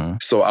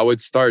 So I would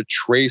start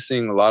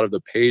tracing a lot of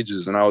the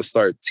pages and I would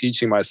start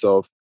teaching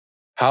myself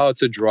how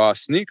to draw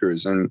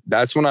sneakers. And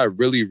that's when I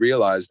really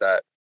realized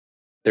that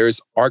there's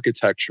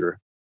architecture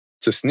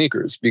to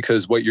sneakers,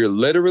 because what you're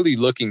literally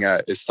looking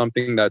at is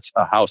something that's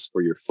a house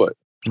for your foot.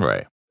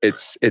 Right.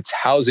 It's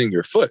housing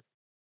your foot.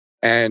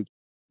 And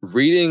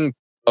reading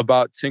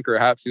about Tinker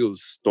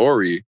Hatfield's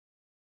story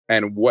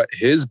and what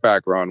his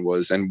background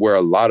was and where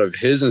a lot of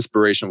his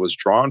inspiration was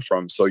drawn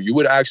from. So you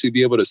would actually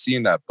be able to see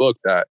in that book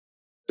that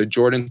the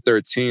Jordan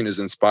 13 is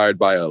inspired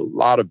by a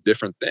lot of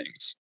different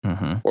things.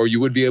 Or you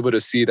would be able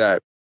to see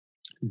that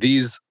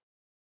these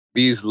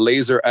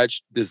laser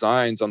etched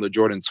designs on the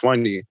Jordan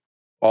 20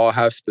 all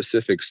have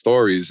specific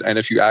stories. And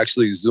if you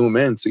actually zoom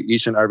into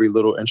each and every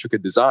little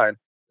intricate design,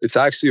 it's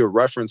actually a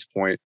reference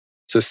point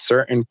to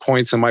certain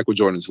points in Michael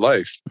Jordan's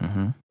life.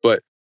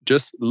 But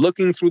just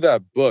looking through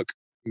that book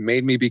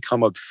made me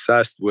become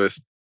obsessed with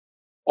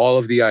all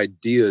of the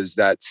ideas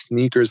that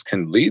sneakers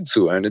can lead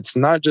to. And it's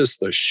not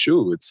just a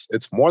shoe.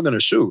 It's more than a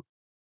shoe.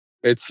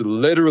 It's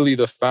literally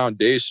the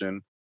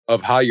foundation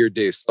of how your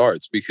day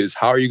starts. Because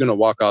how are you going to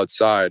walk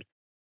outside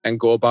and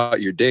go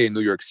about your day in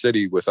New York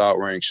City without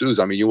wearing shoes?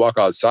 I mean, you walk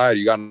outside,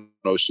 you got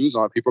no shoes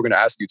on. People are going to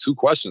ask you two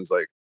questions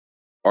like,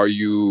 are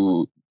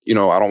you, I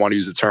don't want to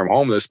use the term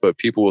homeless, but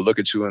people will look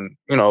at you and,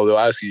 they'll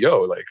ask you,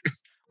 yo, like,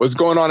 what's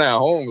going on at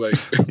home? Like,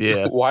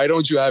 why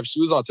don't you have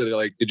shoes on today?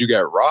 Like, did you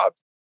get robbed?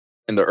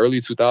 In the early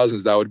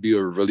 2000s, that would be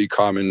a really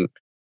common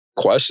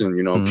question.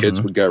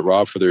 Kids would get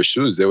robbed for their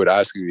shoes. They would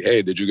ask you,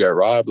 hey, did you get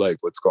robbed? Like,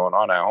 what's going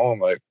on at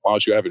home? Like, why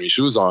don't you have any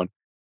shoes on?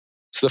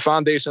 It's the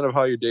foundation of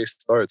how your day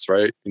starts,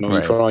 right? You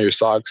put on your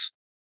socks,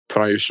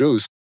 put on your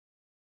shoes.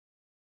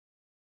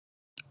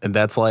 And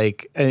that's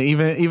like, and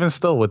even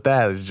still with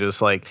that, it's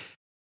just like,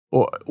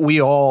 we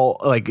all,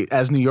 like,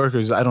 as New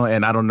Yorkers, I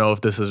don't know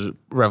if this is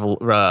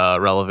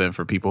relevant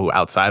for people who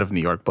outside of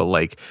New York, but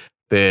like,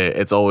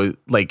 it's always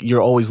like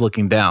you're always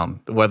looking down,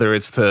 whether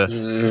it's to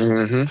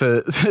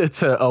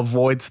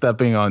avoid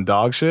stepping on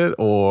dog shit,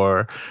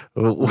 or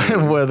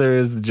whether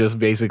it's just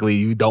basically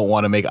you don't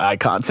want to make eye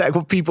contact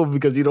with people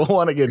because you don't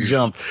want to get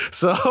jumped.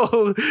 So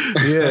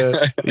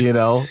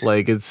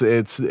like it's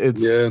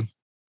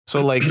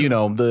so like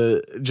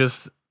the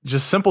just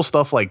simple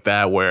stuff like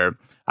that, where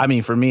I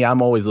mean, for me,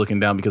 I'm always looking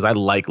down because I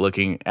like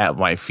looking at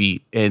my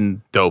feet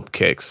in dope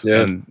kicks,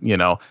 and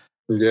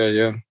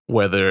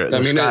whether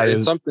the sky it's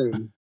is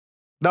something.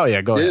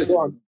 No, go ahead. Go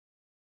on.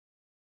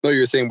 No,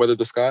 you were saying whether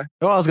the sky?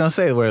 Oh, I was gonna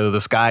say whether the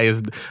sky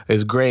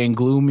is gray and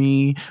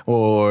gloomy,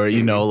 or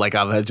like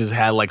I've just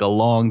had like a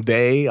long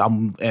day.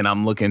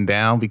 I'm looking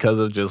down because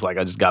of just like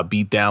I just got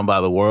beat down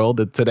by the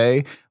world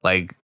today.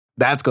 Like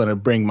that's gonna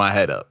bring my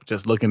head up.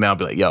 Just looking down,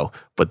 be like, yo,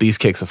 but these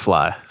kicks are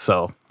fly.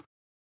 So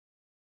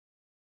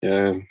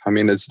yeah, I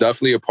mean, it's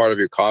definitely a part of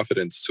your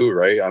confidence too,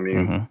 right? I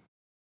mean.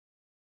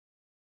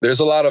 There's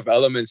a lot of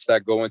elements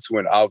that go into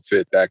an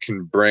outfit that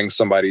can bring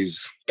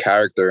somebody's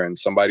character and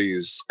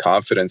somebody's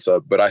confidence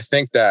up. But I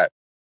think that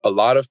a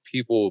lot of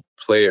people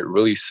play it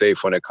really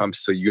safe when it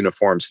comes to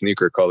uniform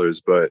sneaker colors.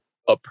 But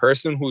a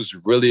person who's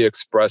really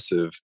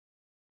expressive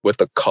with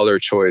the color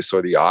choice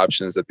or the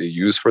options that they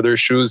use for their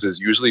shoes is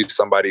usually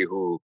somebody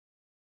who,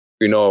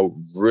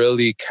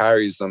 really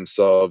carries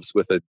themselves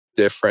with a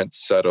different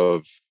set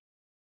of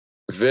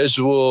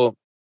visual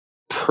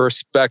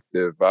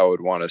perspective, I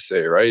would want to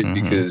say, right?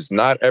 Because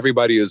not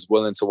everybody is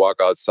willing to walk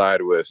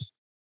outside with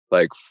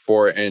like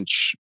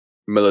 4-inch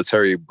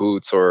military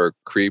boots or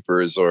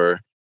creepers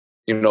or,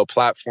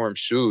 platform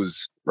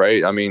shoes,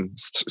 right? I mean,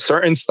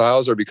 certain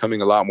styles are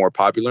becoming a lot more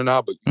popular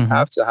now, but you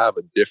have to have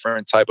a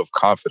different type of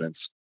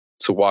confidence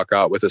to walk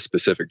out with a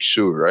specific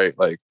shoe, right?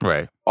 Like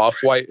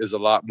Off-White is a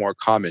lot more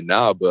common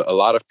now, but a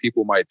lot of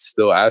people might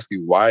still ask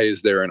you, why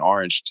is there an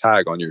orange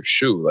tag on your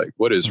shoe? Like,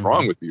 what is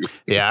wrong with you?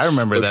 Yeah, I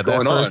remember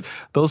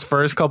those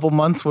first couple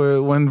months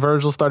when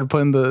Virgil started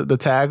putting the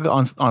tag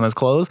on his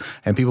clothes,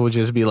 and people would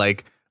just be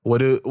like, what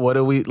do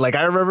we like?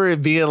 I remember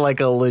it being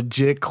like a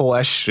legit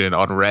question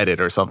on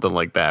Reddit or something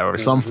like that, or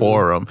some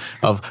forum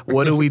of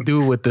what do we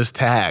do with this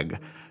tag?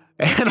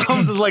 And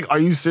I'm like, are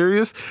you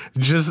serious?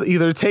 Just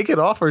either take it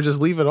off or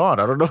just leave it on.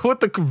 I don't know what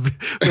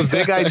the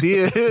big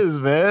idea is,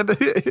 man.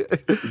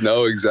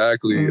 No,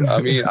 exactly. I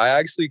mean, I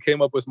actually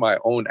came up with my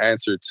own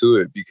answer to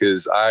it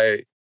because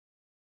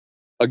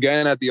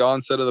again, at the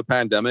onset of the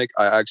pandemic,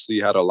 I actually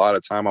had a lot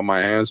of time on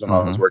my hands when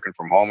I was working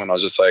from home. And I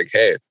was just like,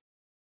 hey,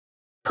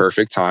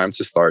 perfect time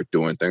to start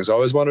doing things I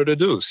always wanted to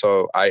do.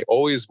 So I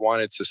always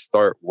wanted to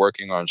start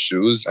working on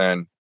shoes,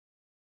 and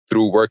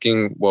through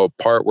working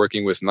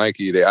with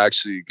Nike, they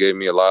actually gave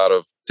me a lot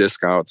of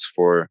discounts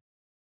for,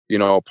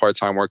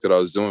 part-time work that I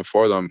was doing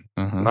for them.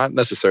 Not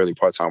necessarily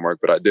part-time work,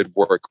 but I did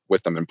work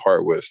with them in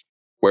part with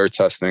wear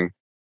testing.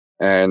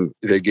 And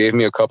they gave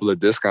me a couple of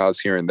discounts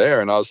here and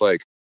there. And I was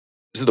like,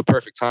 this is the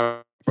perfect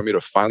time for me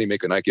to finally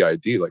make a Nike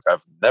ID. Like,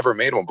 I've never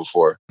made one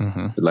before.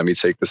 Let me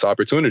take this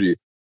opportunity.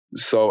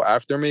 So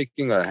after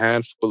making a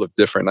handful of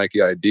different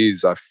Nike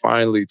IDs, I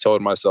finally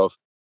told myself,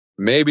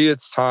 maybe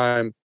it's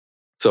time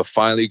to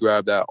finally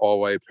grab that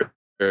all-white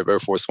pair of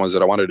Air Force Ones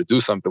that I wanted to do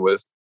something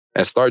with.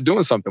 and start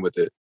doing something with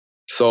it.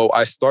 So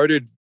I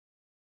started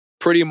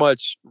pretty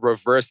much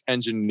reverse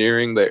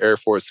engineering the Air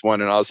Force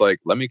One. And I was like,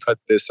 let me cut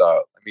this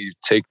out. Let me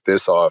take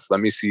this off. Let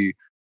me see,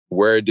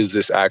 where does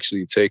this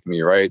actually take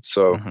me, right?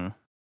 So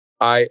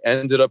I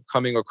ended up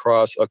coming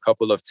across a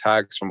couple of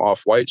tags from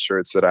Off-White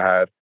shirts that I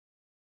had.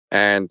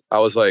 And I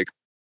was like,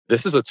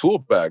 this is a tool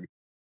bag.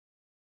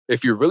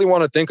 If you really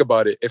want to think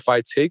about it, if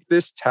I take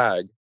this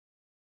tag,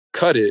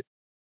 cut it,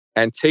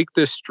 and take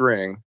this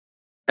string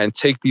and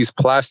take these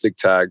plastic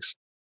tags,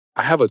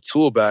 I have a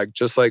tool bag.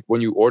 Just like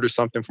when you order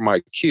something from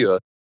IKEA,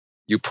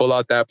 you pull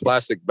out that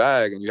plastic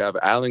bag and you have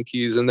Allen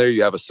keys in there,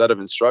 you have a set of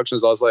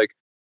instructions. I was like,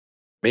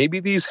 maybe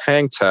these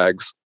hang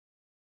tags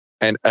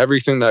and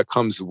everything that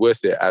comes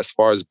with it as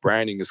far as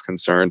branding is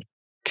concerned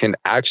can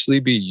actually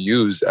be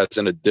used as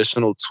an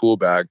additional tool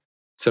bag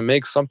to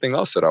make something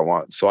else that I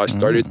want. So I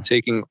started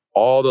taking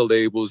all the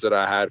labels that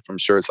I had from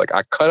shirts. Like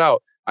I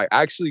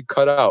actually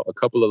cut out a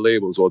couple of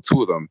labels, well,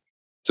 two of them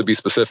to be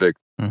specific,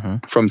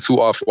 from two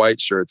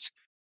Off-White shirts.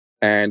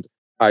 And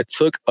I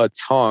took a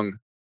tongue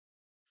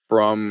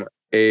from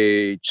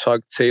a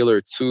Chuck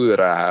Taylor 2 that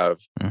I have.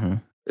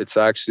 It's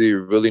actually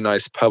really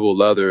nice pebble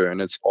leather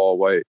and it's all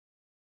white.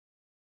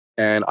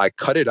 And I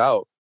cut it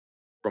out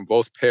from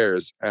both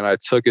pairs and I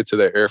took it to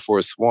the Air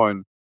Force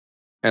One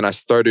and I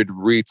started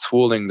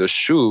retooling the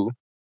shoe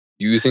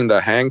using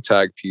the hang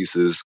tag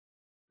pieces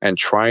and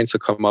trying to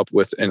come up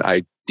with an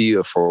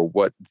idea for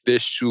what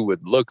this shoe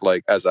would look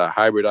like as a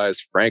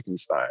hybridized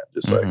Frankenstein.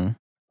 Just like,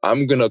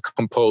 I'm going to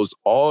compose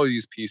all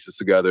these pieces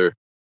together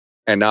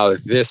and now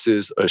this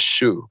is a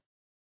shoe.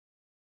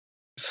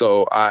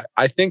 So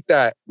I think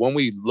that when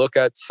we look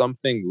at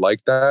something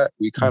like that,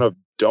 we kind of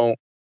don't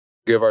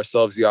give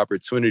ourselves the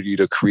opportunity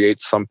to create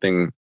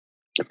something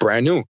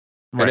brand new.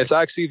 Right. And it's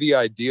actually the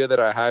idea that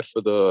I had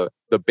for the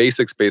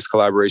basics-based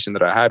collaboration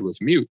that I had with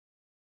Mute.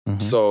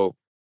 So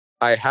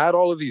I had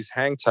all of these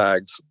hang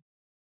tags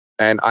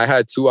and I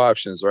had two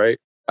options, right?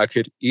 I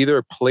could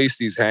either place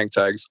these hang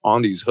tags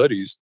on these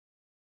hoodies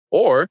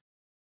or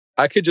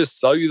I could just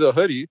sell you the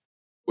hoodie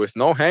with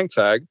no hang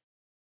tag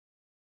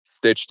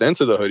stitched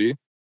into the hoodie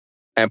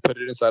and put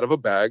it inside of a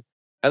bag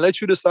and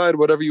let you decide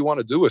whatever you want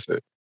to do with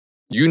it.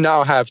 You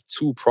now have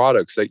two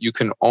products that you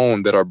can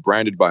own that are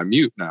branded by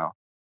Mute now.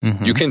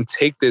 You can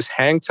take this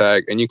hang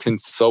tag and you can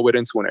sew it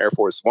into an Air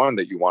Force One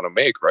that you want to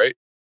make, right?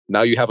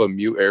 Now you have a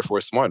Mute Air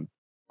Force One.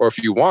 Or if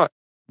you want,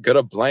 get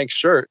a blank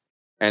shirt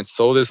and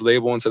sew this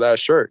label into that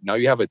shirt. Now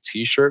you have a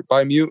t-shirt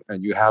by Mute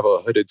and you have a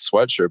hooded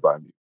sweatshirt by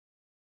Mute.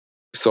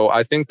 So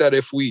I think that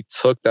if we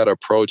took that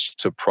approach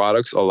to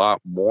products a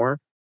lot more,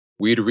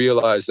 we'd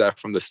realize that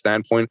from the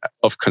standpoint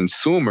of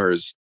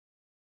consumers,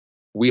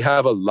 we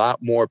have a lot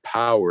more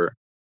power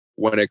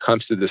when it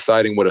comes to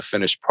deciding what a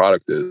finished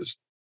product is.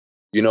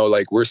 You know,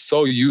 like we're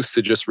so used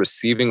to just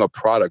receiving a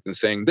product and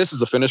saying, this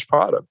is a finished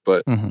product.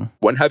 But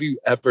when have you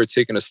ever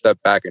taken a step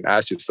back and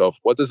asked yourself,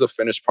 what does a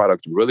finished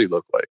product really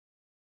look like?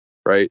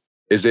 Right?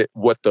 Is it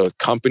what the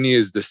company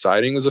is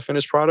deciding is a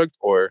finished product?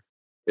 Or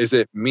is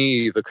it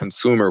me, the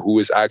consumer, who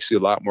is actually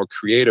a lot more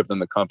creative than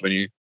the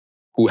company,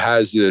 who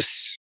has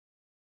this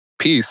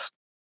piece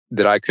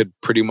that I could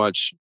pretty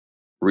much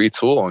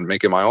retool and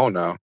make it my own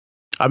now?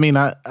 I mean,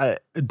 I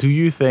do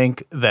you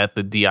think that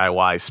the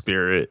DIY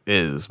spirit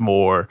is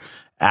more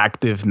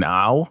active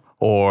now,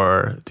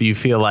 or do you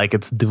feel like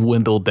it's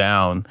dwindled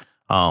down?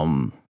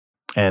 And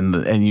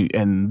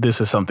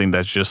this is something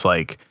that's just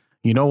like,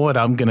 you know what,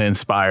 I'm gonna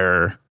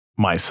inspire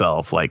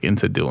myself like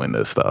into doing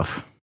this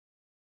stuff.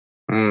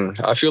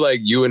 I feel like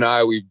you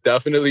and we've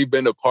definitely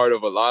been a part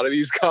of a lot of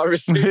these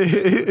conversations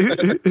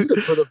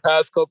for the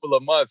past couple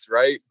of months,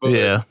 right? But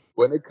yeah.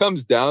 When it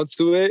comes down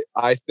to it,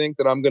 I think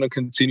that I'm going to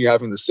continue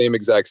having the same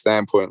exact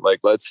standpoint. Like,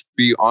 let's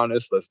be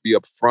honest, let's be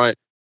upfront.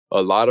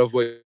 A lot of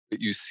what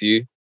you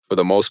see, for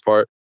the most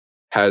part,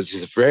 has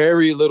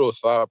very little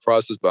thought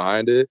process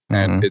behind it.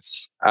 And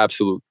it's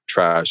absolute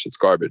trash. It's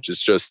garbage.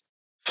 It's just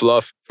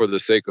fluff for the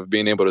sake of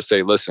being able to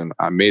say, listen,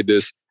 I made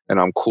this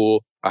and I'm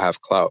cool. I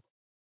have clout.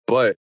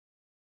 But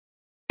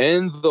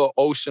in the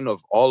ocean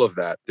of all of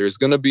that, there's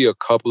going to be a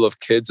couple of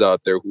kids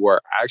out there who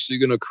are actually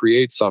going to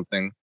create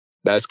something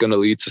that's going to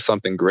lead to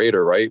something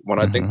greater, right? When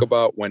I think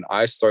about when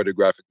I started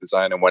graphic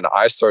design and when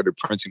I started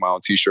printing my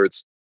own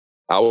t-shirts,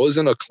 I was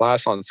in a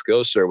class on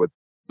Skillshare with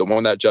the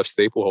one that Jeff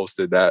Staple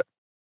hosted that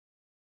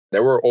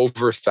there were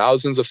over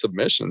thousands of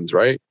submissions,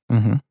 right?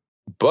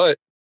 But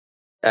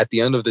at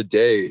the end of the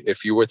day,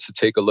 if you were to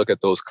take a look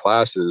at those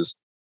classes,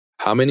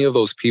 how many of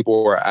those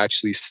people were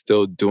actually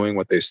still doing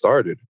what they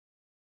started?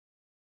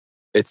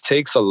 It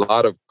takes a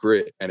lot of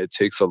grit and it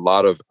takes a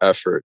lot of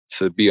effort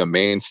to be a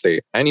mainstay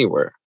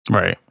anywhere.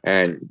 Right.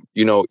 And,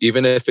 you know,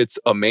 even if it's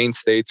a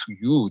mainstay to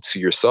you, to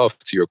yourself,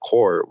 to your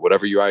core,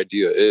 whatever your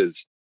idea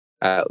is,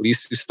 at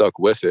least you stuck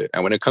with it.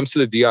 And when it comes to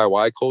the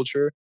DIY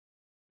culture,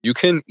 you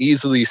can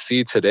easily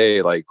see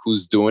today, like,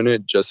 who's doing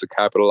it just to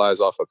capitalize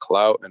off a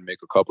clout and make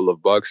a couple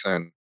of bucks,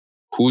 and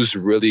who's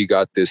really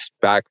got this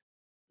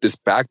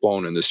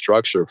backbone and the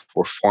structure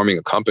for forming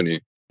a company.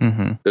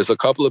 There's a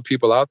couple of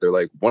people out there,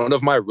 like one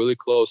of my really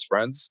close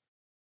friends,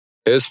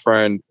 his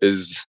friend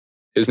is,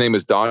 his name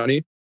is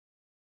Donnie,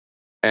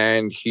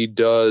 and he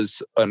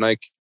does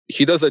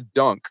a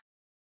dunk,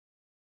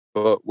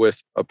 but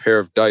with a pair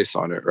of dice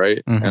on it,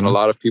 right? And a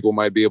lot of people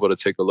might be able to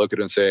take a look at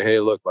it and say, hey,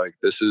 look, like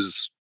this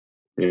is,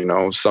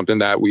 something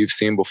that we've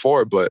seen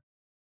before. But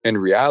in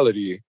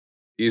reality,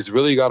 he's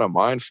really got a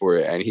mind for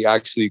it. And he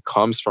actually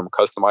comes from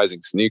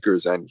customizing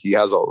sneakers, and he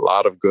has a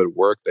lot of good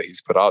work that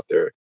he's put out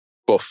there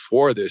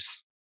before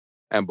this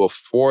and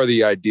before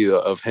the idea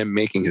of him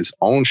making his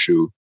own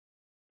shoe.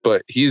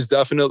 But he's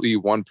definitely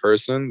one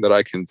person that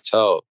I can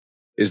tell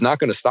is not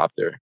going to stop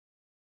there.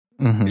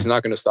 He's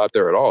not going to stop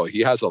there at all.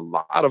 He has a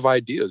lot of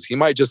ideas. He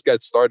might just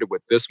get started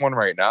with this one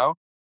right now,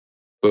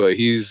 but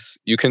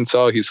you can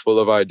tell he's full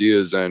of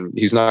ideas, and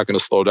he's not going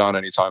to slow down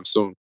anytime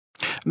soon.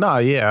 No,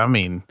 yeah. I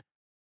mean,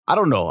 I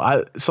don't know.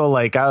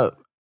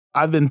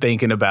 I've been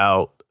thinking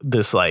about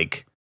this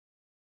like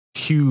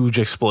huge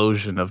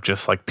explosion of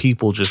just like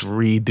people just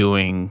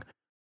redoing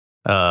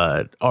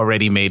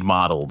already made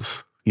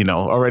models,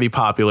 already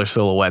popular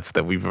silhouettes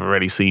that we've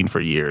already seen for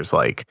years.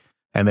 Like,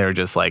 and they're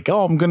just like,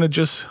 oh, I'm going to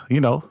just,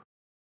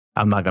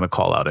 I'm not going to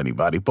call out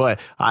anybody, but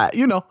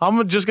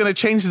I'm just going to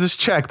change this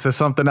check to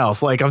something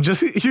else. Like, I'm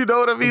just, you know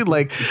what I mean?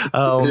 Like,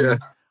 Yeah.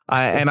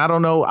 I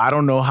don't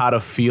know how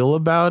to feel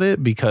about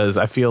it, because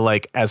I feel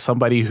like as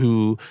somebody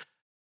who,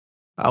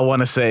 I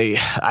want to say,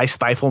 I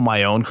stifle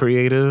my own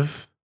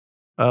creative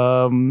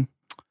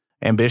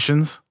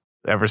ambitions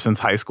ever since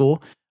high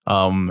school.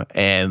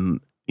 And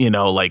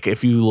like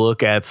if you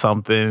look at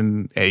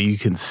something and you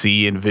can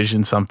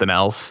envision something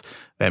else,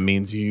 that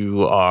means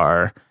you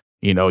are,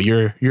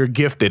 you're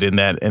gifted in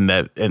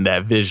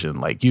that vision.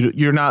 Like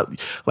you're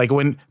not like,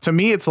 when to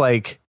me it's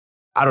like,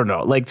 I don't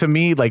know, like to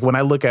me, like when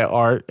I look at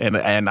art and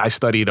I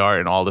studied art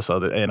and all this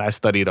other, and I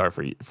studied art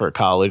for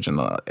college and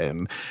like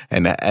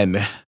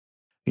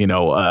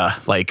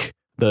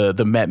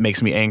the Met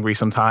makes me angry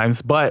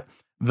sometimes, but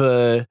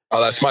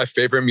that's my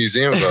favorite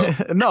museum though.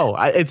 No,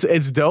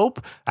 it's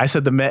dope. I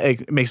said the Met,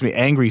 it makes me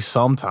angry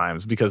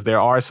sometimes because there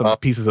are some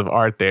pieces of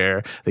art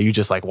there that you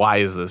just like, why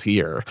is this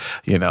here?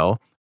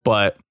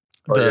 But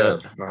yeah,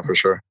 no, for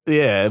sure.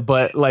 Yeah,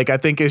 but like I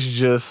think it's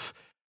just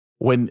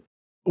when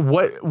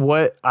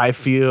what I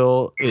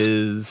feel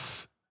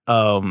is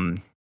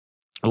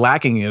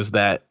lacking is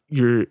that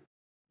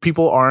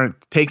people aren't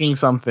taking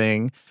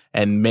something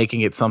and making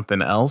it something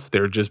else.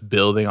 They're just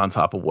building on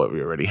top of what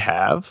we already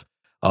have.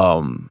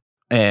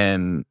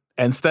 And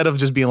instead of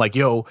just being like,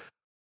 yo,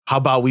 how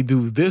about we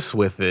do this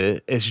with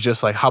it? It's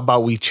just like, how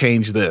about we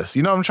change this?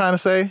 You know what I'm trying to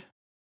say?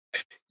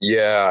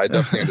 Yeah, I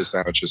definitely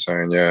understand what you're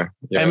saying. Yeah.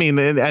 I mean,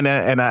 and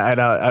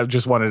I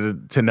just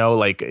wanted to know,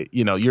 like,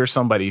 you're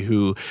somebody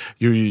who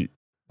you're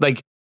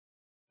like,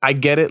 I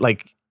get it.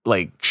 Like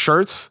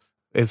shirts,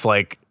 it's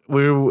like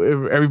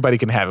everybody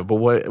can have it, but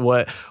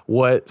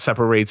what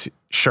separates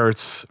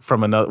shirts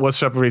from another? What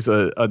separates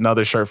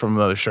another shirt from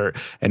another shirt?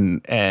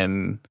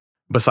 And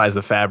besides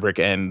the fabric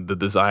and the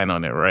design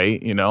on it,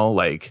 right?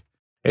 Like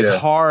it's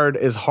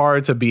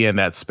hard to be in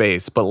that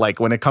space. But like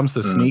when it comes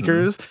to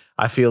sneakers,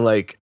 I feel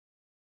like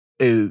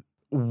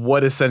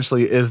what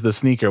essentially is the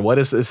sneaker? What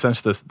is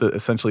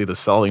essentially the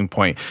selling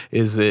point?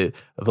 Is it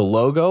the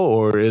logo,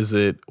 or is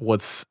it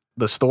what's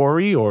the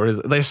story, or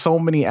there's so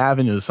many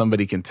avenues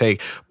somebody can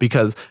take,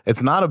 because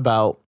it's not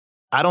about,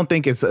 I don't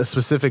think it's a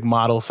specific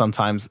model.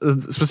 Sometimes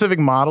specific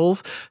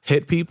models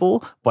hit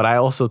people, but I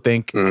also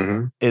think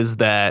is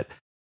that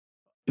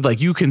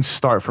like you can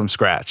start from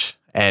scratch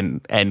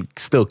and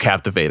still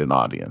captivate an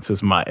audience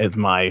is my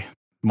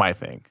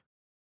thing.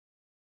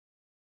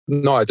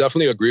 No, I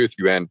definitely agree with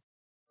you. And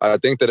I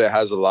think that it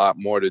has a lot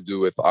more to do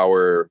with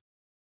our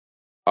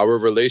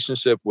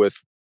relationship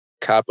with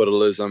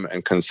capitalism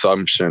and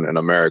consumption in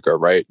America,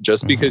 right?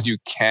 Just because you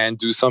can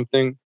do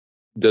something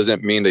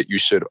doesn't mean that you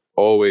should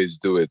always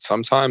do it.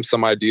 Sometimes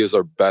some ideas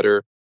are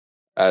better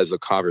as a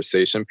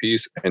conversation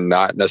piece and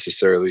not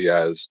necessarily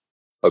as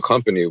a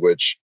company,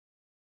 which,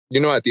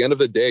 at the end of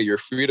the day, you're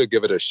free to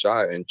give it a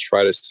shot and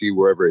try to see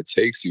wherever it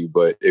takes you.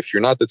 But if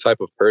you're not the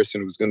type of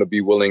person who's going to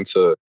be willing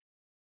to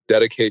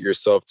dedicate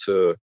yourself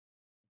to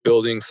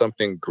building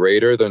something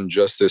greater than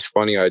just this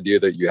funny idea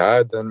that you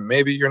had, then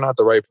maybe you're not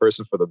the right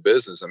person for the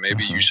business. And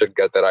maybe you should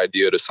get that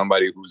idea to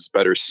somebody who's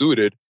better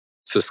suited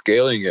to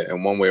scaling it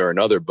in one way or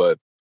another. But,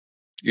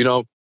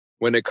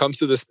 when it comes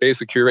to the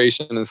space of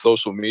curation and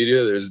social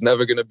media, there's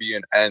never going to be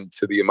an end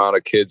to the amount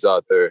of kids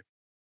out there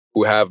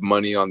who have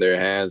money on their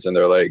hands and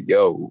they're like,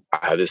 yo,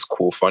 I have this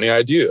cool, funny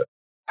idea.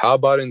 How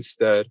about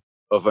instead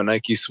of a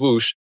Nike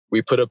swoosh,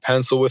 we put a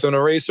pencil with an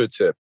eraser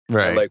tip?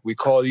 Right. And like we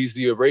call these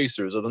the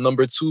erasers or the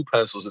number 2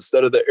 pencils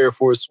instead of the Air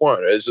Force One.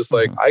 It's just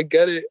like, I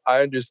get it.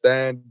 I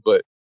understand.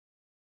 But,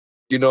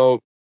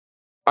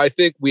 I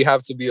think we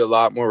have to be a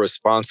lot more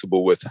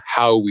responsible with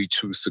how we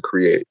choose to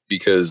create,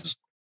 because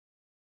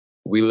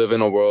we live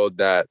in a world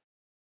that,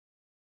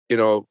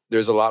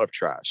 there's a lot of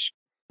trash.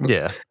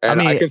 Yeah.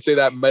 And I can say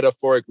that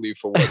metaphorically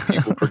for what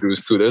people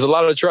produce too. There's a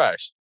lot of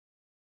trash.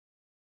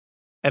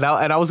 And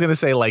I was going to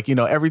say, like,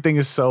 everything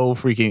is so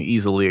freaking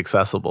easily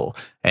accessible.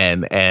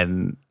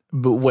 And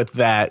but with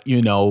that,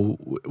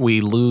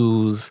 we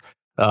lose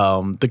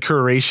the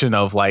curation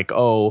of like,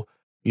 oh,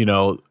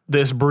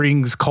 this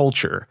brings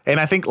culture. And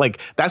I think like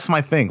that's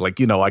my thing. Like,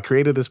 I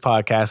created this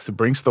podcast to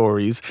bring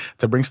stories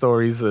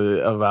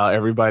about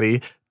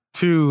everybody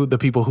to the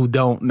people who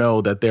don't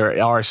know that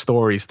there are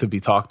stories to be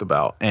talked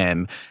about.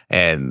 And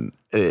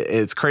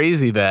it's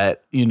crazy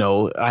that,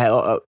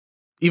 I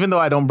even though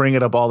I don't bring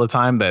it up all the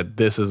time, that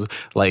this is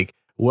like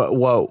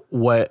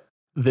what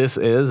this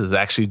is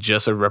actually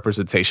just a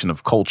representation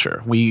of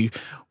culture. We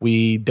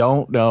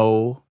don't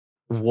know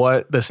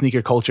what the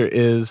sneaker culture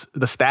is,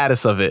 the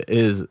status of it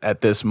is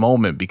at this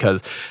moment,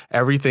 because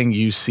everything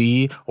you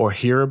see or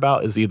hear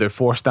about is either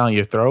forced down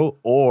your throat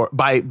or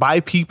by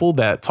people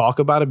that talk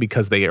about it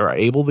because they are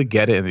able to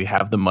get it and they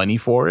have the money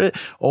for it,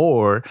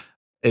 or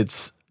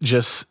it's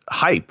just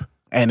hype.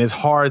 And it's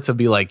hard to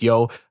be like,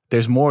 yo,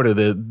 there's more to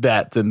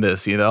that than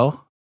this,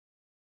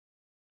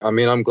 I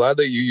mean, I'm glad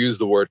that you use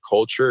the word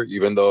culture,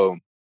 even though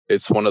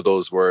it's one of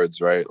those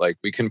words, right? Like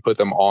we can put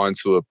them all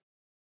into a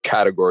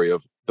category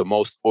of the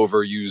most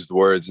overused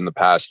words in the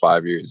past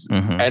 5 years.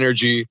 Mm-hmm.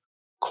 Energy,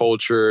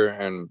 culture,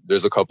 and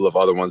there's a couple of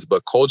other ones.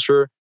 But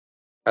culture,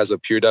 as a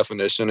pure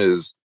definition,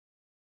 is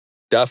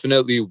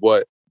definitely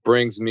what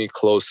brings me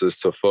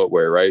closest to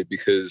footwear, right?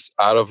 Because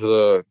out of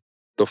the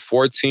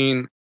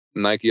 14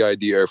 Nike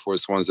ID Air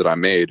Force Ones that I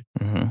made,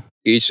 mm-hmm.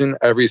 each and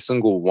every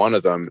single one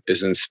of them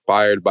is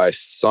inspired by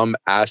some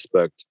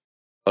aspect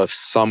of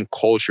some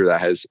culture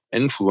that has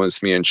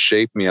influenced me and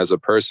shaped me as a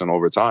person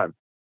over time.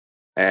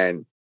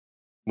 And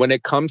when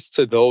it comes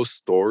to those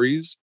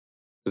stories,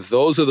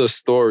 those are the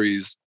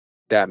stories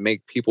that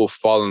make people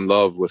fall in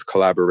love with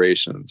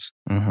collaborations.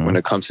 Mm-hmm. When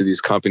it comes to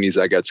these companies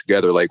that get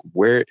together, like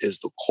where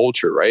is the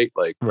culture, right?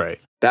 Like right.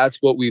 That's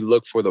what we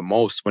look for the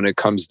most when it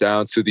comes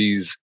down to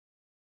these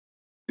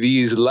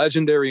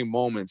legendary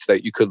moments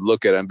that you could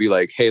look at and be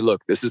like, hey,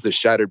 look, this is the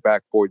shattered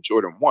backboard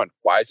Jordan 1.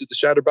 Why is it the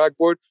shattered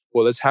backboard?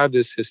 Well, let's have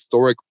this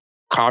historic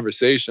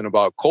conversation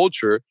about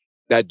culture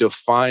that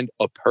defined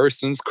a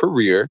person's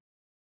career,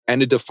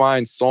 and it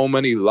defined so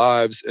many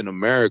lives in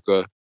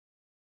America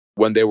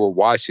when they were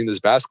watching this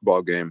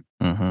basketball game.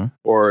 Mm-hmm.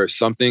 Or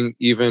something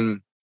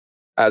even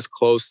as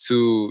close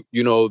to,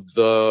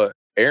 the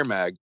Air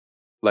Mag.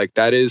 Like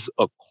that is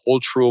a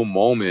cultural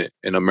moment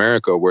in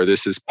America where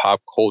this is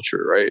pop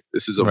culture, right?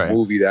 This is a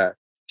movie that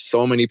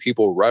so many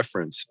people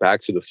reference,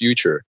 Back to the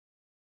Future.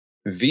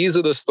 These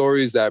are the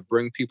stories that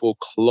bring people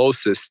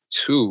closest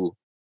to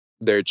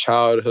their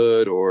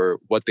childhood or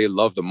what they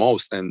love the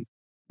most. And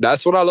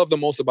that's what I love the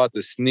most about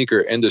the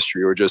sneaker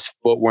industry, or just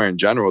footwear in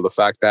general. The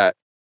fact that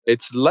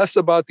it's less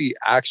about the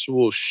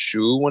actual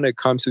shoe when it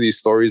comes to these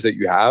stories that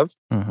you have,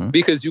 mm-hmm.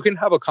 because you can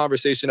have a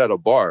conversation at a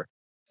bar.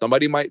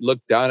 Somebody might look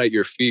down at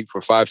your feet for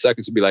 5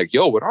 seconds and be like,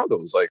 yo, what are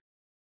those? Like,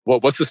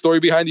 what's the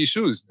story behind these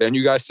shoes? Then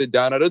you guys sit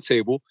down at a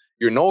table.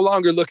 You're no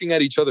longer looking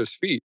at each other's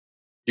feet.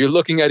 You're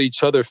looking at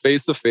each other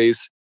face to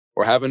face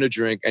or having a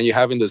drink, and you're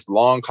having this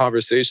long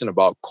conversation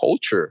about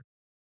culture.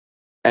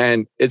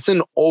 And it's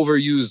an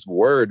overused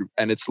word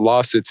and it's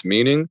lost its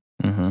meaning.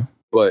 Mm-hmm.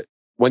 But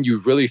when you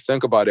really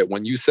think about it,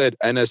 when you said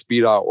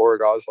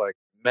nsb.org, I was like,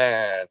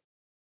 man,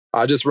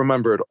 I just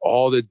remembered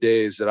all the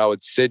days that I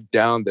would sit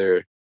down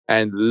there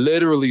and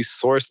literally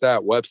source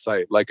that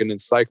website like an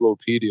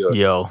encyclopedia.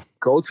 Yo.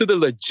 Go to the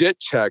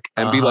legit check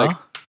and be like,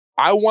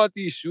 I want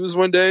these shoes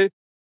one day.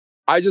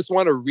 I just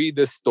want to read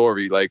this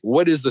story. Like,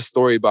 what is the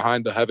story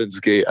behind the Heaven's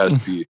Gate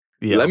SB?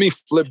 Yeah. Let me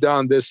flip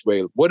down this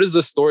way. What is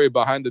the story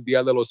behind the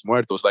Dia de los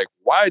Muertos? Like,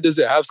 why does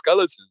it have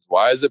skeletons?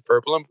 Why is it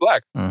purple and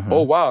black? Mm-hmm.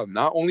 Oh, wow.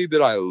 Not only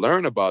did I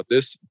learn about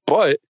this,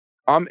 but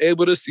I'm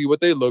able to see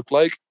what they look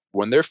like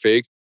when they're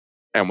fake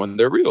and when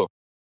they're real.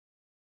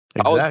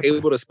 Exactly. I was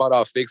able to spot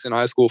out fakes in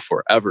high school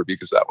forever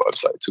because of that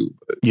website too.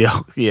 But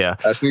yeah.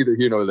 That's neither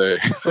here nor there.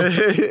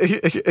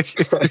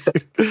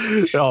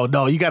 Oh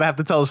no, you gotta have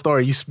to tell a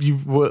story. You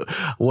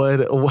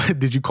what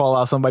did you call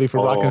out somebody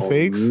for rocking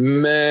fakes?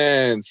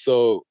 Man,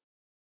 so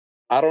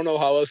I don't know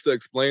how else to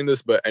explain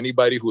this, but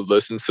anybody who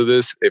listens to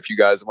this, if you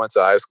guys went to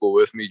high school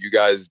with me, you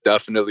guys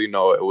definitely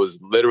know it was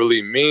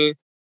literally me.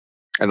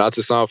 And not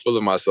to sound full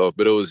of myself,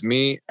 but it was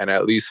me and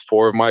at least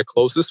 4 of my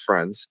closest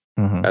friends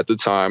at the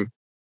time.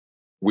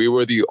 We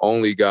were the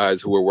only guys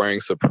who were wearing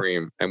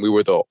Supreme, and we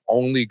were the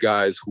only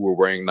guys who were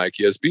wearing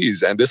Nike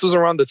SBs. And this was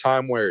around the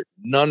time where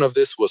none of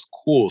this was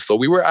cool. So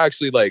we were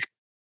actually like,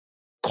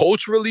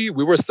 culturally,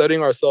 we were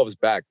setting ourselves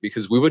back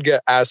because we would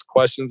get asked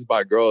questions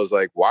by girls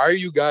like, why are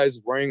you guys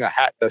wearing a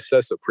hat that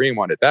says Supreme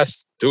on it?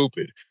 That's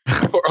stupid.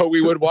 Or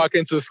we would walk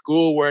into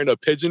school wearing a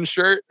pigeon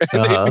shirt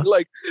and they'd be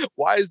like,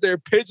 why is there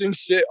pigeon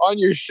shit on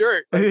your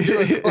shirt? Like,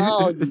 you're a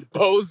clown, you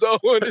bozo.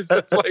 And it's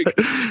just like,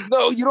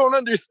 no, you don't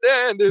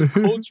understand. There's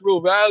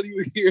cultural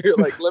value here.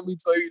 Like, let me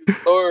tell you the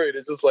story. And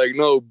it's just like,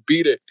 no,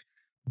 beat it.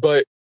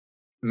 But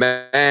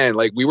man,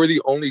 like we were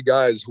the only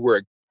guys who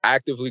were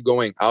actively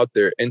going out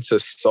there into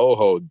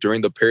Soho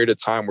during the period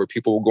of time where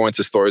people were going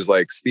to stores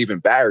like Steve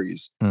and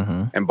Barry's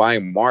and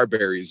buying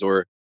Marberries,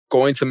 or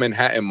going to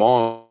Manhattan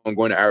Mall and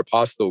going to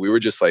Aeropostale, we were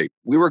just like,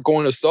 we were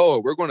going to Soho,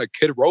 we were going to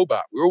Kid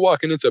Robot, we were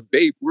walking into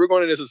Bape, we were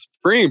going into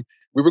Supreme,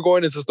 we were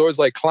going into stores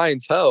like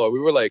Clientele. We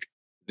were like,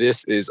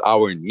 this is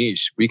our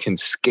niche. We can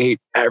skate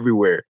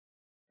everywhere.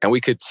 And we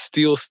could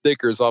steal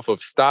stickers off of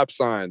stop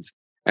signs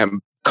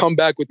and come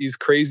back with these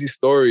crazy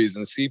stories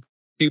and see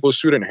people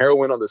shooting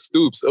heroin on the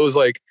stoops. It was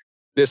like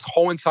this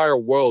whole entire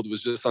world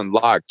was just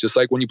unlocked. Just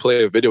like when you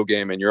play a video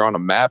game and you're on a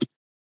map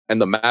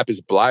and the map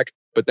is black,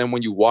 but then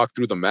when you walk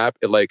through the map,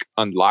 it like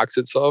unlocks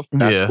itself.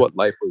 That's what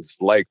life was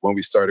like when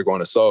we started going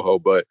to Soho.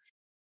 But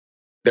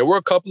there were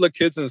a couple of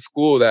kids in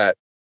school that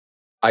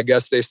I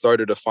guess they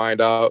started to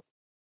find out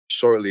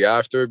shortly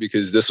after,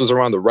 because this was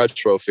around the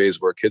retro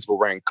phase where kids were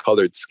wearing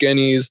colored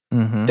skinnies.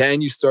 Mm-hmm.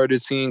 Then you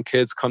started seeing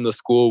kids come to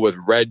school with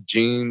red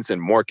jeans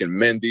and Mork and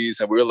Mindy's.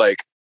 And we were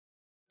like,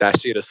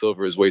 that shade of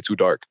silver is way too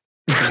dark.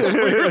 We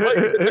were like,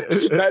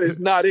 that is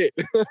not it.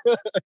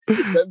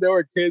 Then there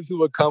were kids who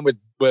would come with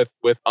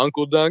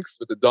Uncle Dunks,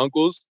 with the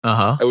Dunkles.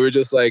 Uh-huh. And we were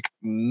just like,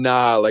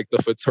 nah, like the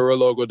Futura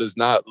logo does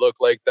not look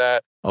like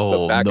that.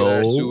 Oh, the back of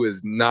that shoe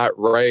is not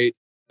right.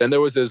 Then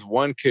there was this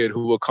one kid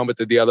who would come with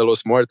the Dia de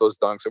los Muertos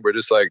dunks, and we're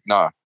just like,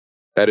 nah,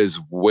 that is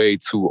way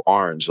too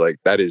orange. Like,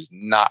 that is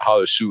not how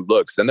the shoe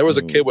looks. Then there was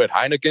a kid with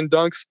Heineken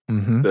dunks.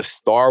 Mm-hmm. The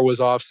star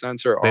was off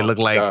center. They look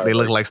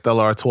like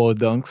Stella Artois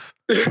dunks.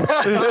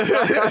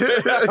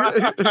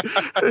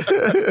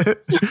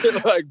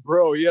 Like,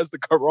 bro, he has the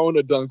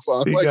Corona dunks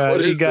on. He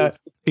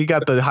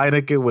got the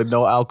Heineken with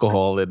no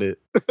alcohol in it.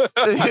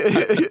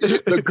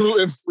 The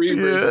gluten-free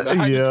version. The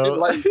Heineken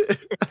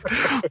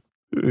Light.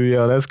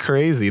 Yo, that's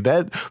crazy.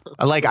 That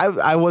like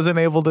I wasn't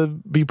able to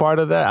be part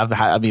of that.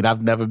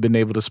 I've never been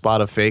able to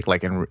spot a fake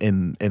like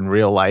in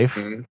real life.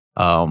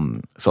 Mm-hmm.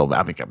 So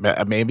I mean,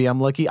 maybe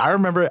I'm lucky. I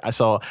remember I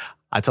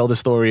tell the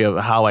story of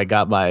how I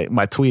got my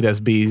Tweet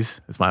SBs.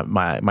 It's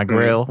my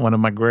grail, one of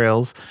my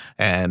grails,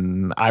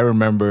 and I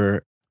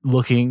remember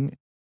looking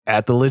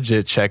at the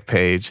legit check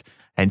page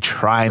and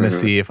trying to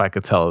see if I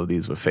could tell if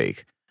these were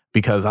fake,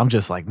 because I'm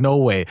just like, no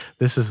way.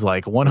 This is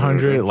like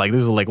 100, like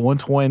this is like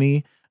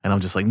 120. And I'm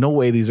just like, no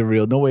way these are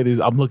real. No way these.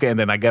 I'm looking, and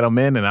then I get them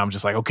in, and I'm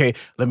just like, okay,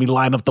 let me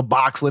line up the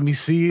box. Let me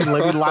see.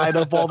 Let me line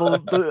up all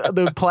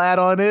the plaid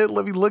on it.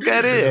 Let me look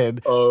at it.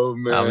 And, oh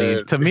man! I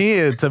mean,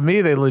 to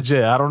me, they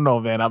legit. I don't know,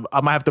 man.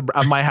 I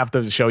might have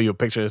to show you a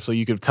picture so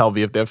you can tell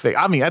me if they're fake.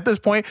 I mean, at this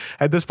point,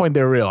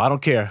 they're real. I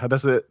don't care.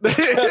 That's it.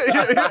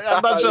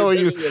 I'm not showing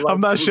you.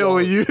 I'm not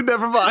showing you.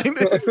 Never mind.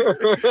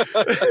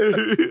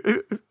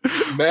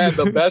 Man,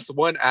 the best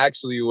one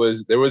actually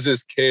was, there was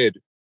this kid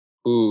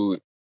who,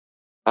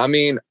 I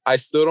mean, I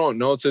still don't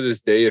know to this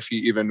day if he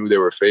even knew they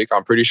were fake.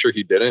 I'm pretty sure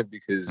he didn't,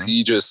 because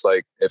he just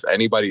like, if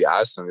anybody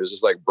asked him, it was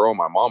just like, bro,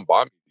 my mom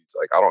bought me these.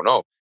 Like, I don't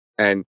know.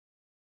 And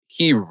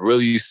he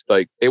really,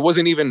 like, it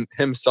wasn't even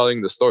him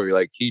selling the story.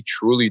 Like, he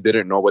truly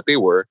didn't know what they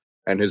were,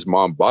 and his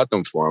mom bought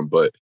them for him,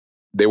 but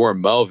they were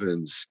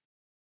Melvins.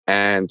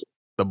 And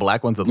the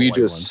black ones or the white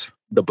ones?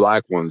 The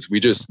black ones.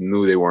 We just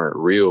knew they weren't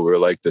real. We were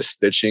like, the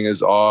stitching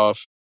is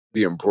off.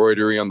 The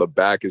embroidery on the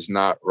back is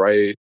not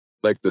right.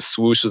 Like, the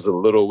swoosh is a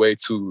little way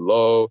too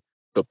low.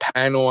 The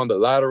panel on the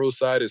lateral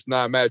side is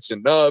not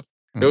matching up.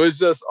 It was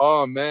just,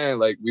 oh man,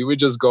 like, we would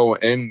just go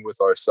in with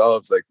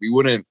ourselves. Like, we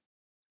wouldn't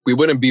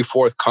be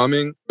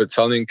forthcoming with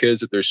telling kids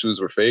that their shoes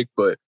were fake.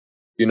 But,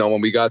 you know, when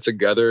we got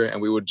together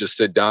and we would just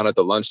sit down at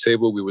the lunch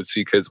table, we would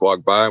see kids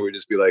walk by and we'd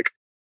just be like,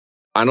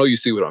 I know you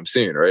see what I'm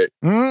seeing, right?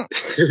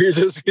 We'd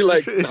just be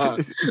like, nah,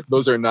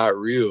 those are not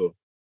real.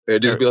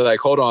 They'd just be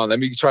like, hold on, let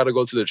me try to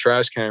go to the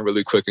trash can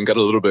really quick and get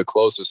a little bit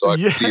closer so I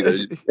can see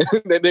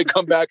that. Then they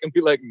come back and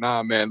be like,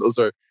 nah, man, those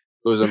are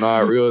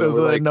not real. Those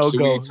are like, no should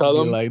go. we tell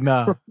them? Like,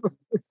 nah.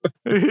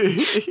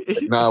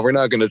 Like, nah, we're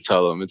not gonna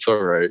tell them. It's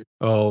all right.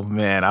 Oh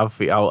man, I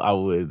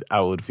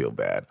would feel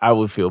bad. I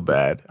would feel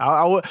bad.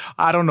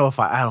 I don't know if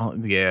I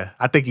don't. Yeah,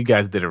 I think you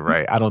guys did it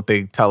right. I don't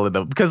think telling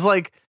them, because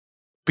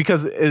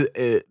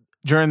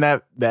during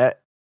that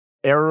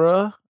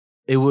era,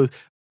 it was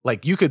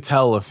like you could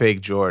tell a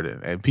fake Jordan,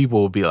 and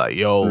people would be like,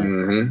 "Yo."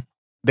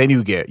 Then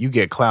you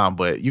get clown,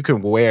 but you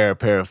can wear a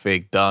pair of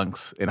fake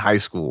Dunks in high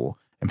school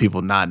and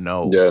people not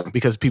know,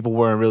 because people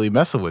weren't really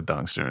messing with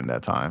Dunks during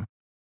that time.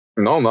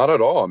 No, not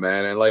at all,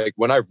 man. And like,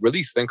 when I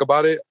really think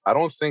about it, I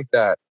don't think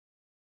that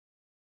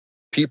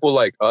people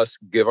like us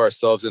give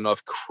ourselves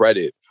enough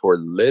credit for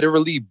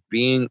literally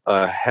being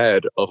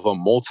ahead of a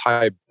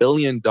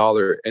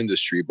multi-billion-dollar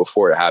industry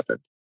before it happened.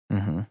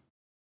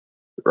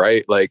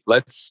 Right? Like,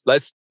 let's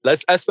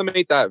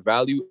estimate that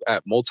value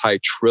at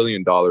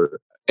multi-trillion-dollar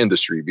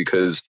industry,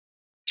 because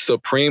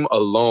Supreme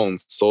alone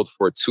sold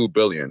for $2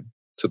 billion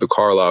to the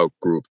Carlyle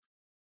Group.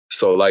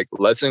 So like,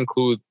 let's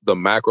include the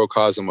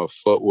macrocosm of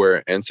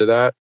footwear into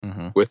that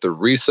with the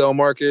resale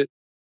market,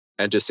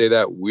 and just say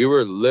that we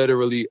were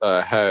literally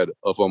ahead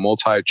of a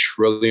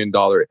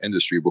multi-trillion-dollar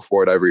industry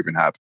before it ever even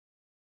happened.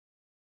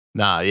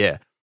 Nah, yeah,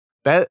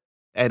 that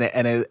and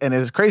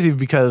it's crazy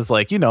because,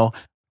 like, you know,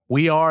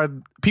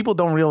 people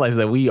don't realize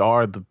that we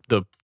are the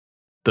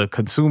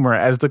consumer.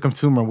 As the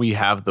consumer, we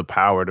have the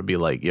power to be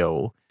like,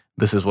 yo,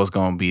 this is what's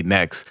going to be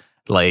next.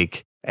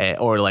 Like,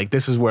 or like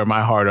this is where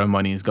my hard-earned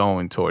money is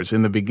going towards.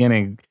 In the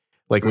beginning,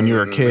 like when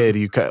you're a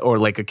kid, or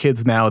like a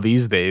kids now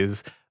these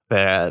days,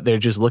 that they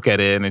just look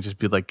at it and it just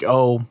be like,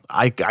 oh,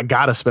 I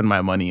gotta spend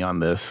my money on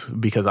this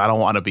because I don't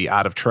want to be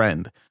out of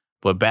trend.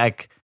 But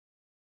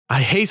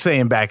I hate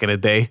saying back in the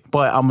day,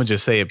 but I'm gonna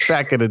just say it.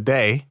 Back in the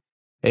day,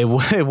 it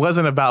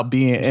wasn't about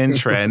being in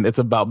trend. It's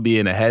about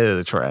being ahead of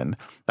the trend.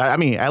 I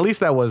mean, at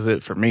least that was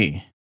it for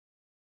me.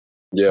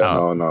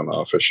 Yeah,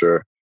 no, for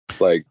sure.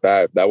 Like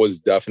that was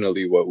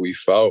definitely what we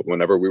felt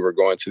whenever we were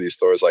going to these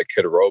stores like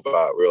Kid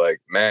Robot. We were like,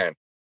 man,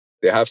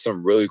 they have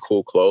some really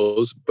cool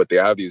clothes, but they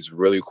have these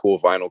really cool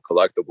vinyl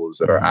collectibles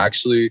that are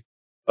actually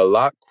a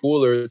lot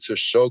cooler to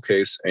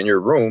showcase in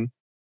your room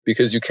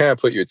because you can't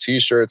put your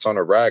t-shirts on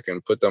a rack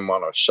and put them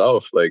on a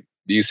shelf. Like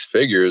these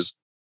figures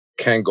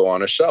can go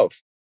on a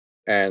shelf.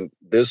 And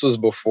this was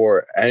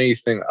before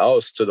anything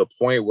else, to the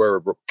point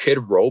where Kid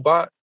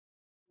Robot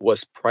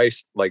was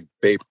priced like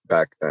Bape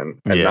back then.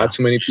 And not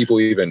too many people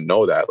even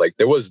know that. Like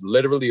there was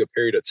literally a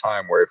period of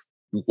time where if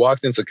you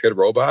walked into Kid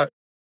Robot,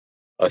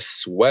 a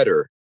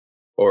sweater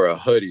or a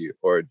hoodie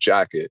or a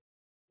jacket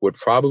would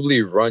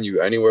probably run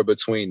you anywhere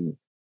between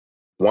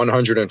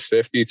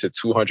 $150 to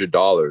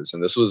 $200.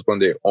 And this was when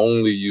they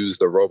only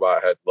used the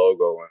robot head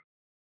logo. And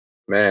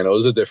man, it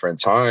was a different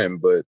time,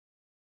 but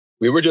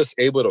we were just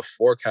able to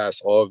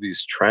forecast all of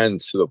these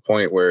trends to the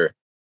point where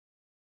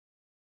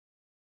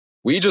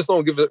we just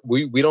don't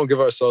we don't give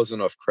ourselves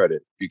enough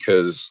credit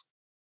because,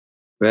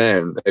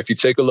 man, if you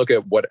take a look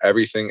at what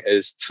everything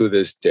is to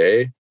this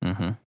day,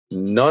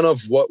 none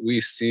of what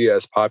we see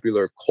as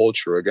popular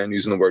culture, again,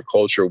 using the word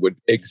culture, would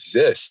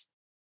exist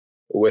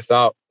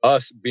without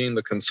us being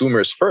the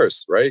consumers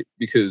first, right?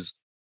 Because,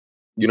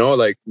 you know,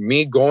 like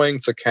me going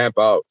to camp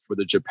out for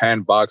the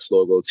Japan Box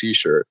logo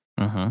t-shirt,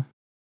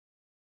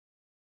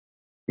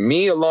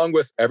 me along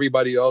with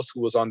everybody else who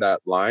was on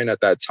that line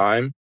at that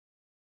time,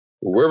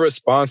 we're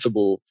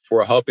responsible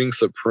for helping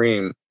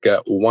Supreme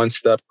get one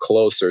step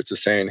closer to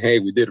saying, hey,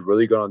 we did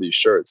really good on these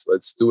shirts.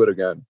 Let's do it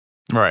again.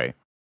 Right.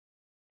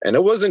 And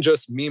it wasn't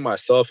just me,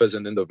 myself as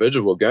an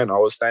individual. Again, I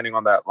was standing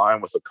on that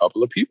line with a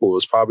couple of people. It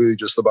was probably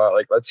just about,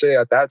 like, let's say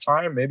at that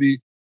time, maybe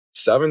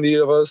 70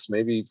 of us,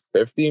 maybe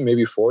 50,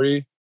 maybe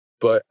 40.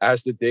 But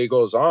as the day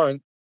goes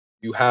on,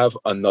 you have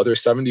another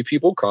 70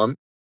 people come.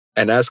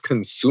 And as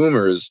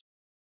consumers,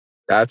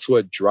 that's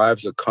what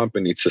drives a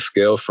company to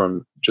scale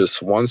from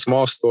just one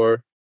small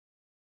store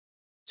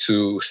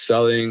to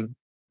selling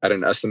at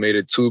an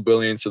estimated $2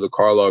 billion to the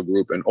Carlyle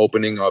Group and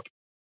opening up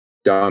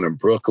down in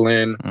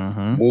Brooklyn,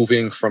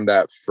 moving from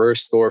that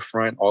first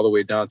storefront all the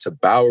way down to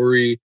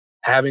Bowery,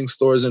 having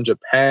stores in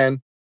Japan.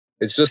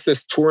 It's just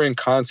this touring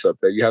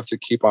concept that you have to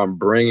keep on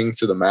bringing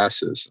to the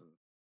masses.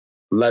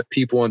 Let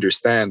people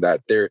understand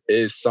that there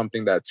is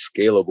something that's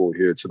scalable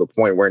here, to the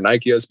point where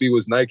Nike SB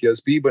was Nike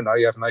SB, but now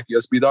you have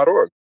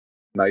NikeSB.org.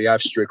 Now you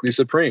have Strictly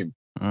Supreme.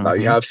 Now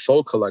you have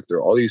Soul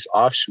Collector, all these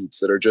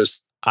offshoots that are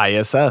just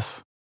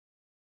ISS.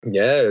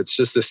 Yeah, it's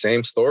just the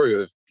same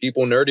story of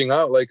people nerding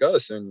out like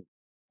us. And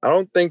I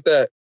don't think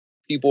that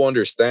people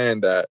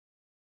understand that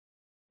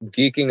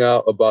geeking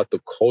out about the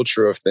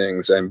culture of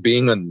things and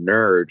being a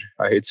nerd,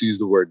 I hate to use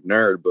the word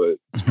nerd, but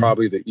it's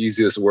probably the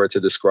easiest word to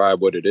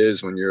describe what it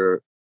is when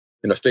you're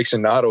an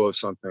aficionado of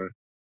something.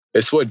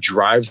 It's what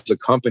drives the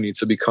company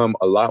to become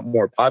a lot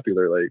more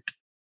popular. Like,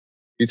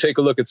 you take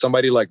a look at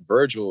somebody like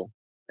Virgil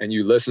and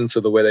you listen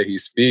to the way that he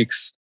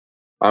speaks,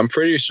 I'm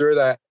pretty sure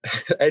that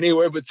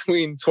anywhere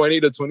between 20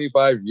 to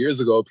 25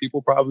 years ago,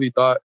 people probably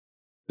thought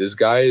this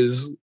guy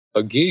is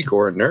a geek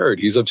or a nerd.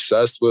 He's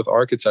obsessed with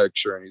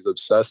architecture and he's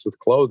obsessed with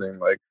clothing.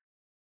 Like,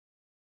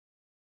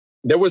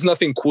 there was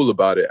nothing cool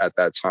about it at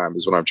that time,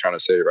 is what I'm trying to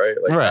say, right?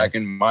 Like back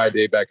in my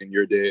day, back in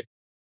your day,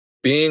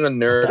 being a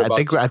nerd.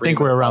 I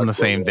think we're around the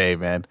same day,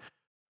 man.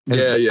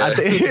 Yeah.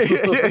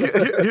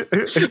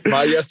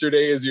 My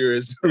yesterday is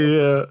yours.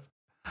 Yeah.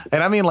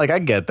 And I mean, like, I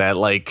get that.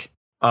 Like,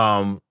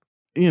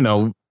 you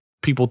know,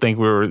 people think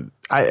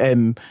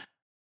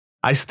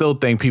I still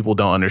think people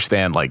don't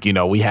understand, like, you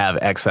know, we have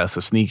excess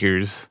of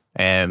sneakers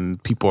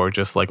and people are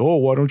just like, oh,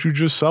 why don't you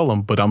just sell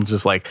them? But I'm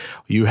just like,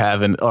 you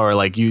haven't, or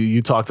like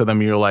you talk to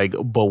them, you're like,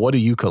 but what do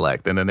you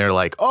collect? And then they're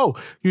like, oh,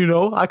 you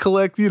know, I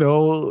collect, you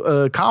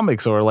know,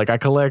 comics, or like I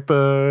collect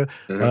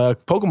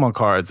Pokemon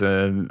cards.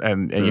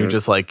 And you're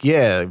just like,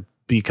 yeah,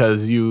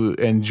 because you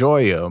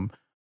enjoy them.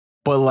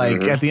 But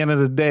like at the end of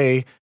the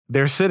day,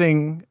 they're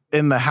sitting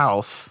in the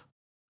house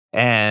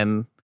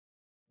and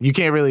you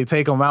can't really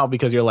take them out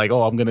because you're like,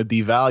 oh, I'm going to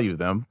devalue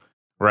them.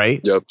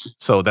 Right. Yep.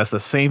 So that's the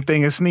same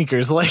thing as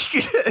sneakers. Like,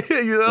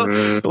 you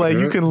know, like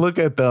you can look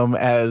at them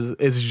as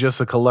it's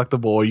just a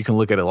collectible, or you can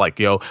look at it like,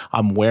 yo,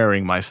 I'm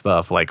wearing my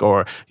stuff. Like,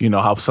 or, you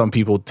know, how some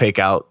people take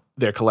out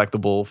their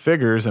collectible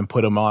figures and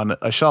put them on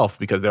a shelf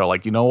because they're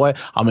like, you know what,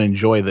 I'm going to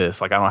enjoy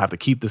this. Like, I don't have to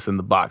keep this in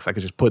the box. I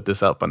could just put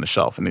this up on the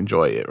shelf and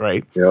enjoy it.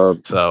 Right.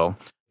 Yep. So,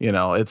 you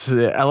know, it's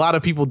a lot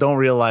of people don't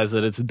realize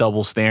that it's a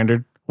double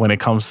standard when it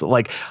comes to,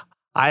 like,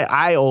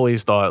 I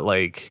always thought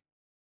like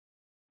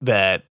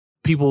that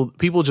people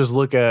just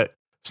look at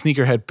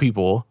sneakerhead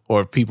people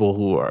or people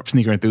who are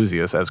sneaker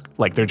enthusiasts as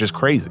like they're just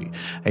crazy.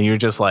 And you're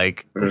just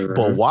like,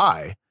 but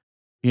why?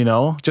 You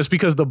know, just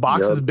because the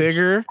box is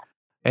bigger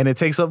and it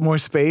takes up more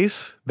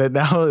space, that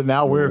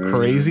now we're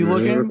crazy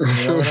looking.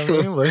 You know what I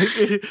mean?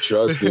 Like,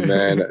 trust me,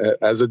 man.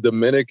 As a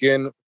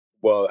Dominican,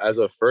 well, as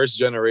a first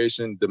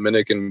generation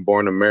Dominican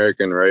born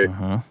American,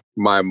 right?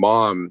 My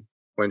mom,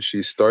 when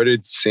she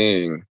started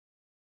seeing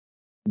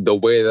the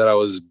way that I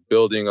was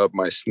building up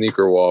my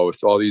sneaker wall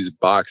with all these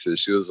boxes,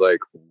 she was like,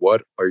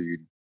 "What are you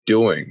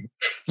doing?"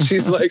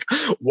 She's like,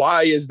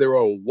 "Why is there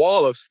a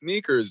wall of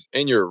sneakers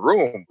in your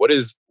room?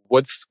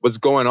 What's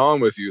going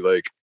on with you?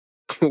 Like,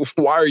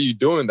 why are you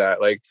doing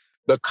that?" Like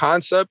the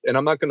concept, and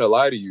I'm not going to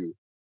lie to you,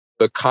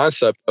 the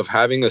concept of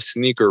having a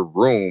sneaker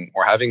room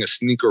or having a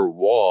sneaker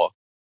wall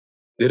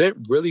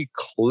didn't really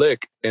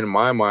click in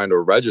my mind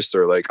or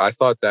register. Like I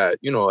thought that,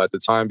 you know, at the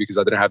time, because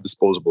I didn't have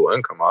disposable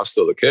income, I was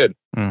still a kid.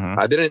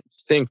 I didn't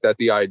think that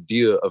the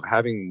idea of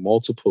having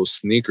multiple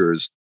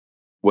sneakers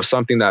was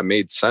something that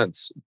made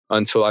sense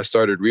until I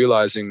started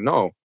realizing,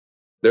 no,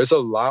 there's a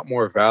lot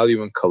more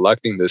value in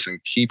collecting this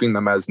and keeping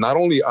them as not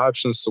only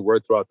options to wear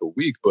throughout the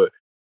week, but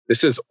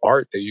this is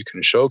art that you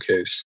can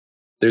showcase.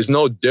 There's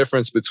no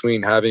difference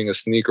between having a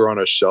sneaker on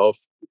a shelf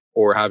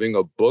or having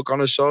a book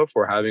on a shelf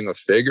or having a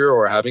figure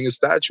or having a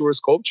statue or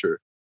sculpture.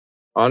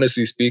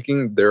 Honestly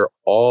speaking, they're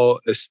all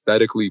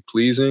aesthetically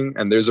pleasing.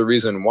 And there's a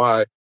reason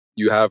why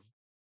you have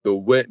the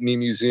Whitney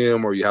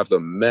Museum or you have the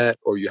Met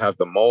or you have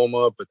the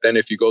MoMA. But then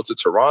if you go to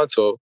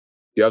Toronto,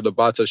 you have the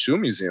Bata Shoe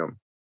Museum.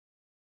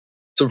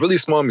 It's a really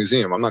small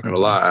museum. I'm not going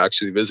to lie. I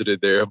actually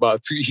visited there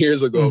about 2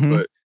 years ago.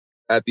 But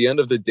at the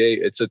end of the day,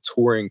 it's a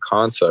touring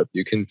concept.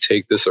 You can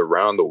take this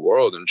around the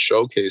world and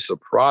showcase a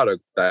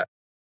product that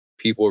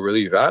people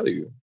really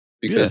value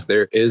because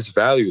there is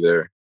value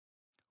there.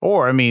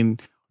 Or, I mean,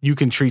 you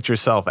can treat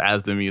yourself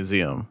as the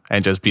museum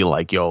and just be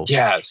like, yo.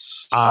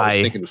 Yes. I was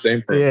thinking the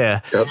same thing. Yeah.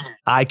 Yep.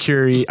 I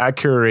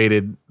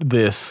curated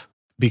this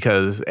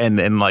because,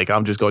 and like,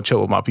 I'm just going to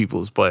chill with my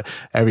peoples, but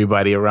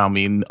everybody around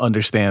me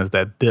understands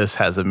that this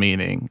has a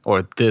meaning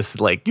or this,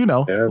 like, you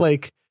know,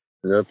 like,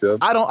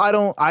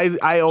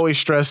 I always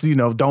stress, you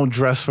know, don't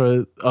dress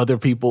for other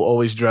people,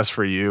 always dress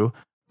for you.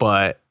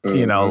 But,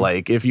 you know,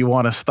 like if you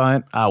want to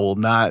stunt, I will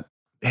not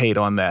hate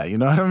on that. You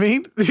know what I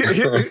mean?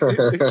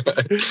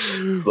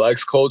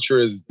 Flex culture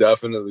is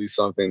definitely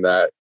something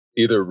that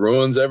either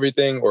ruins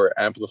everything or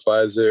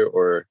amplifies it,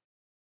 or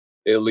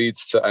it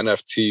leads to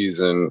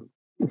NFTs, and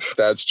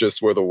that's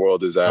just where the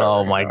world is at.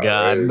 Oh my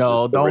God. Right?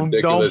 No, don't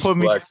put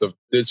me flex of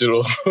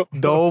digital.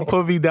 Don't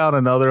put me down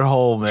another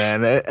hole,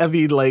 man. I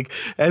mean, like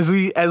as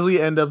we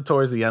end up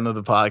towards the end of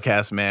the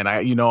podcast, man,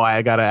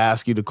 I got to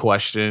ask you the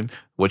question,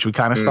 which we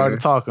kind of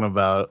started talking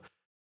about.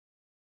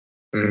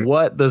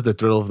 What does the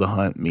thrill of the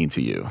hunt mean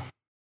to you?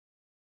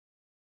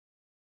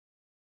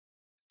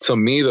 To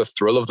me, the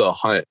thrill of the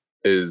hunt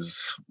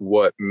is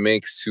what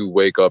makes you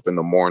wake up in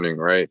the morning,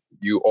 right?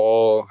 You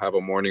all have a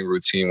morning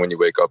routine when you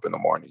wake up in the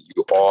morning.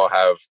 You all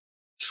have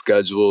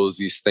schedules,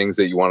 these things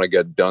that you want to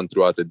get done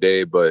throughout the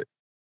day, but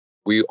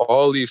we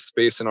all leave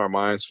space in our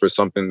minds for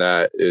something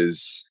that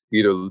is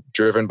either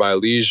driven by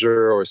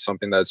leisure or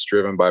something that's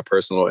driven by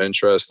personal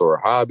interest or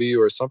a hobby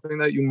or something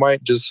that you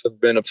might just have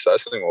been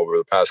obsessing over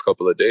the past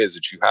couple of days,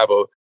 that you have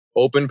a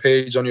open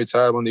page on your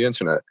tab on the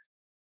internet.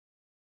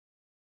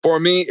 For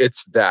me,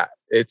 it's that.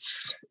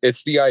 It's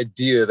the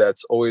idea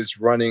that's always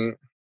running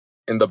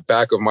in the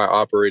back of my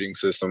operating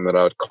system that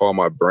I would call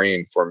my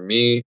brain. For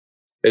me,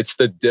 it's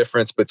the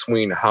difference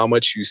between how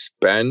much you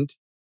spend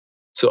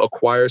to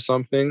acquire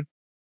something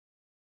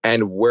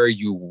and where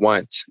you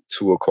want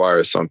to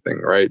acquire something,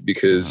 right?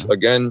 Because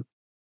again,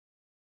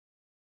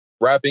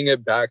 wrapping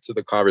it back to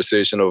the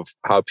conversation of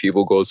how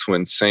people go to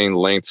insane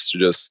lengths to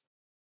just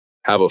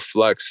have a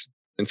flex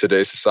in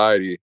today's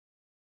society,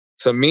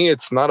 to me,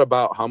 it's not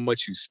about how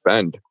much you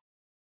spend.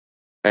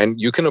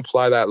 And you can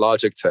apply that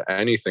logic to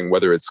anything,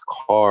 whether it's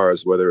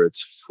cars, whether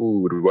it's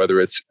food,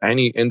 whether it's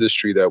any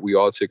industry that we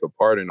all take a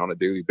part in on a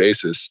daily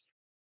basis.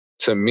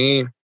 To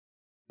me,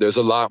 there's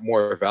a lot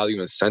more value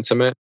in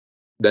sentiment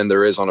than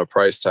there is on a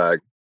price tag.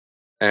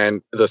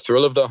 And the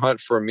thrill of the hunt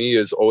for me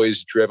is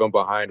always driven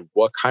behind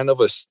what kind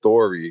of a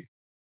story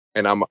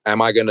am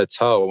I going to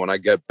tell when I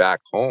get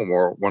back home,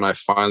 or when I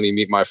finally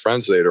meet my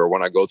friends later, or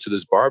when I go to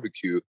this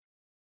barbecue.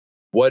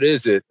 What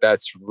is it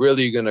that's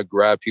really going to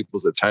grab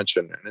people's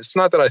attention? And it's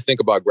not that I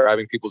think about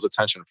grabbing people's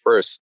attention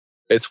first.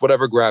 It's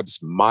whatever grabs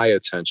my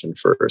attention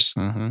first.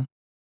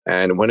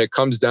 And when it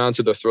comes down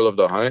to the thrill of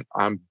the hunt,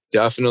 I'm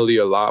definitely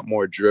a lot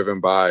more driven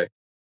by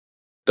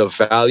the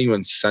value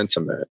and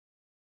sentiment,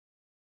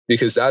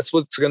 because that's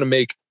what's going to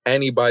make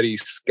anybody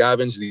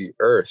scavenge the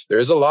earth.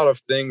 There's a lot of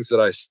things that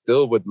I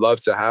still would love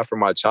to have from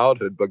my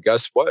childhood, but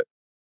guess what?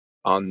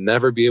 I'll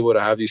never be able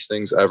to have these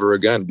things ever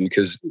again,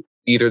 because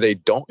either they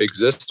don't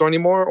exist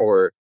anymore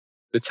or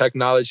the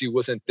technology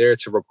wasn't there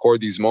to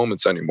record these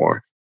moments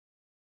anymore.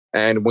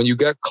 And when you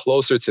get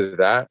closer to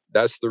that,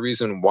 that's the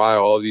reason why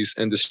all these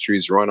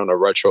industries run on a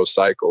retro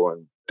cycle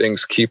and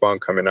things keep on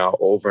coming out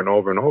over and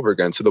over and over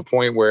again, to the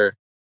point where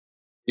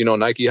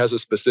Nike has a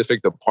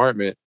specific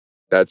department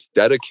that's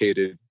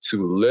dedicated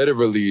to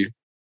literally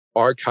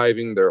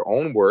archiving their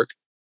own work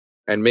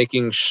and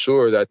making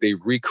sure that they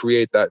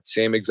recreate that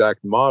same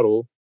exact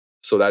model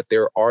so that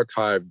their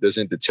archive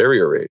doesn't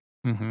deteriorate.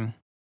 Mm-hmm.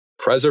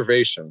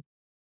 Preservation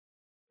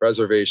and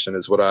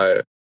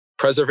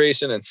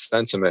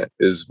sentiment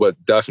is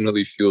what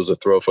definitely fuels a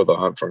thrill for the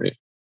hunt for me.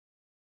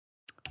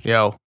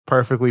 Yo,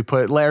 perfectly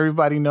put. Let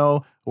everybody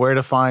know where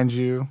to find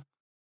you.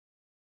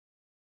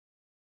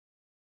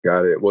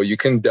 Got it. Well, you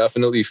can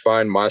definitely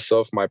find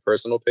myself, my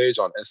personal page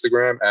on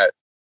Instagram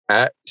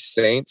at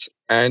Saint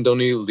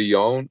Andonis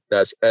Leon.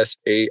 That's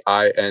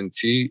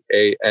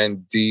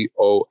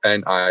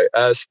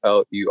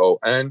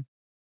SaintAndonisLeon.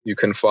 You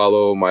can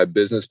follow my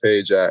business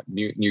page at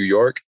Mute New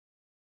York.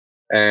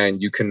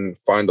 And you can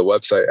find the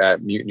website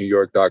at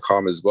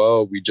mutenewyork.com as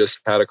well. We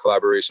just had a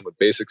collaboration with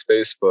Basic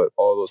Space, but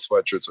all those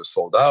sweatshirts are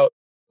sold out.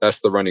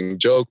 That's the running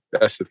joke.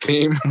 That's the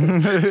theme.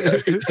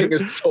 Everything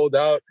is sold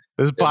out.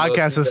 This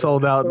podcast is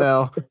sold out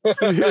now.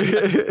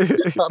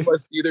 I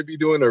must either be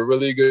doing a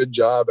really good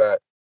job at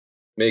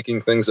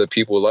making things that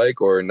people like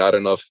or not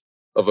enough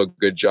of a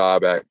good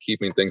job at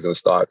keeping things in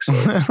stock. So.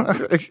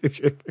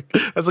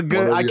 That's a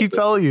good, I keep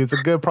telling you, it's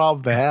a good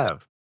problem to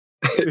have.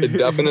 It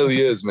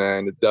definitely is,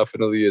 man. It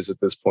definitely is at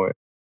this point.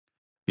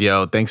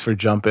 Yo, thanks for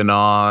jumping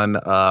on.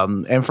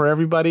 And for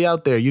everybody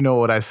out there, you know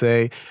what I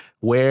say.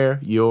 Wear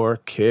your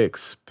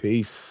kicks.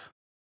 Peace.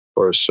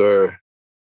 For sure.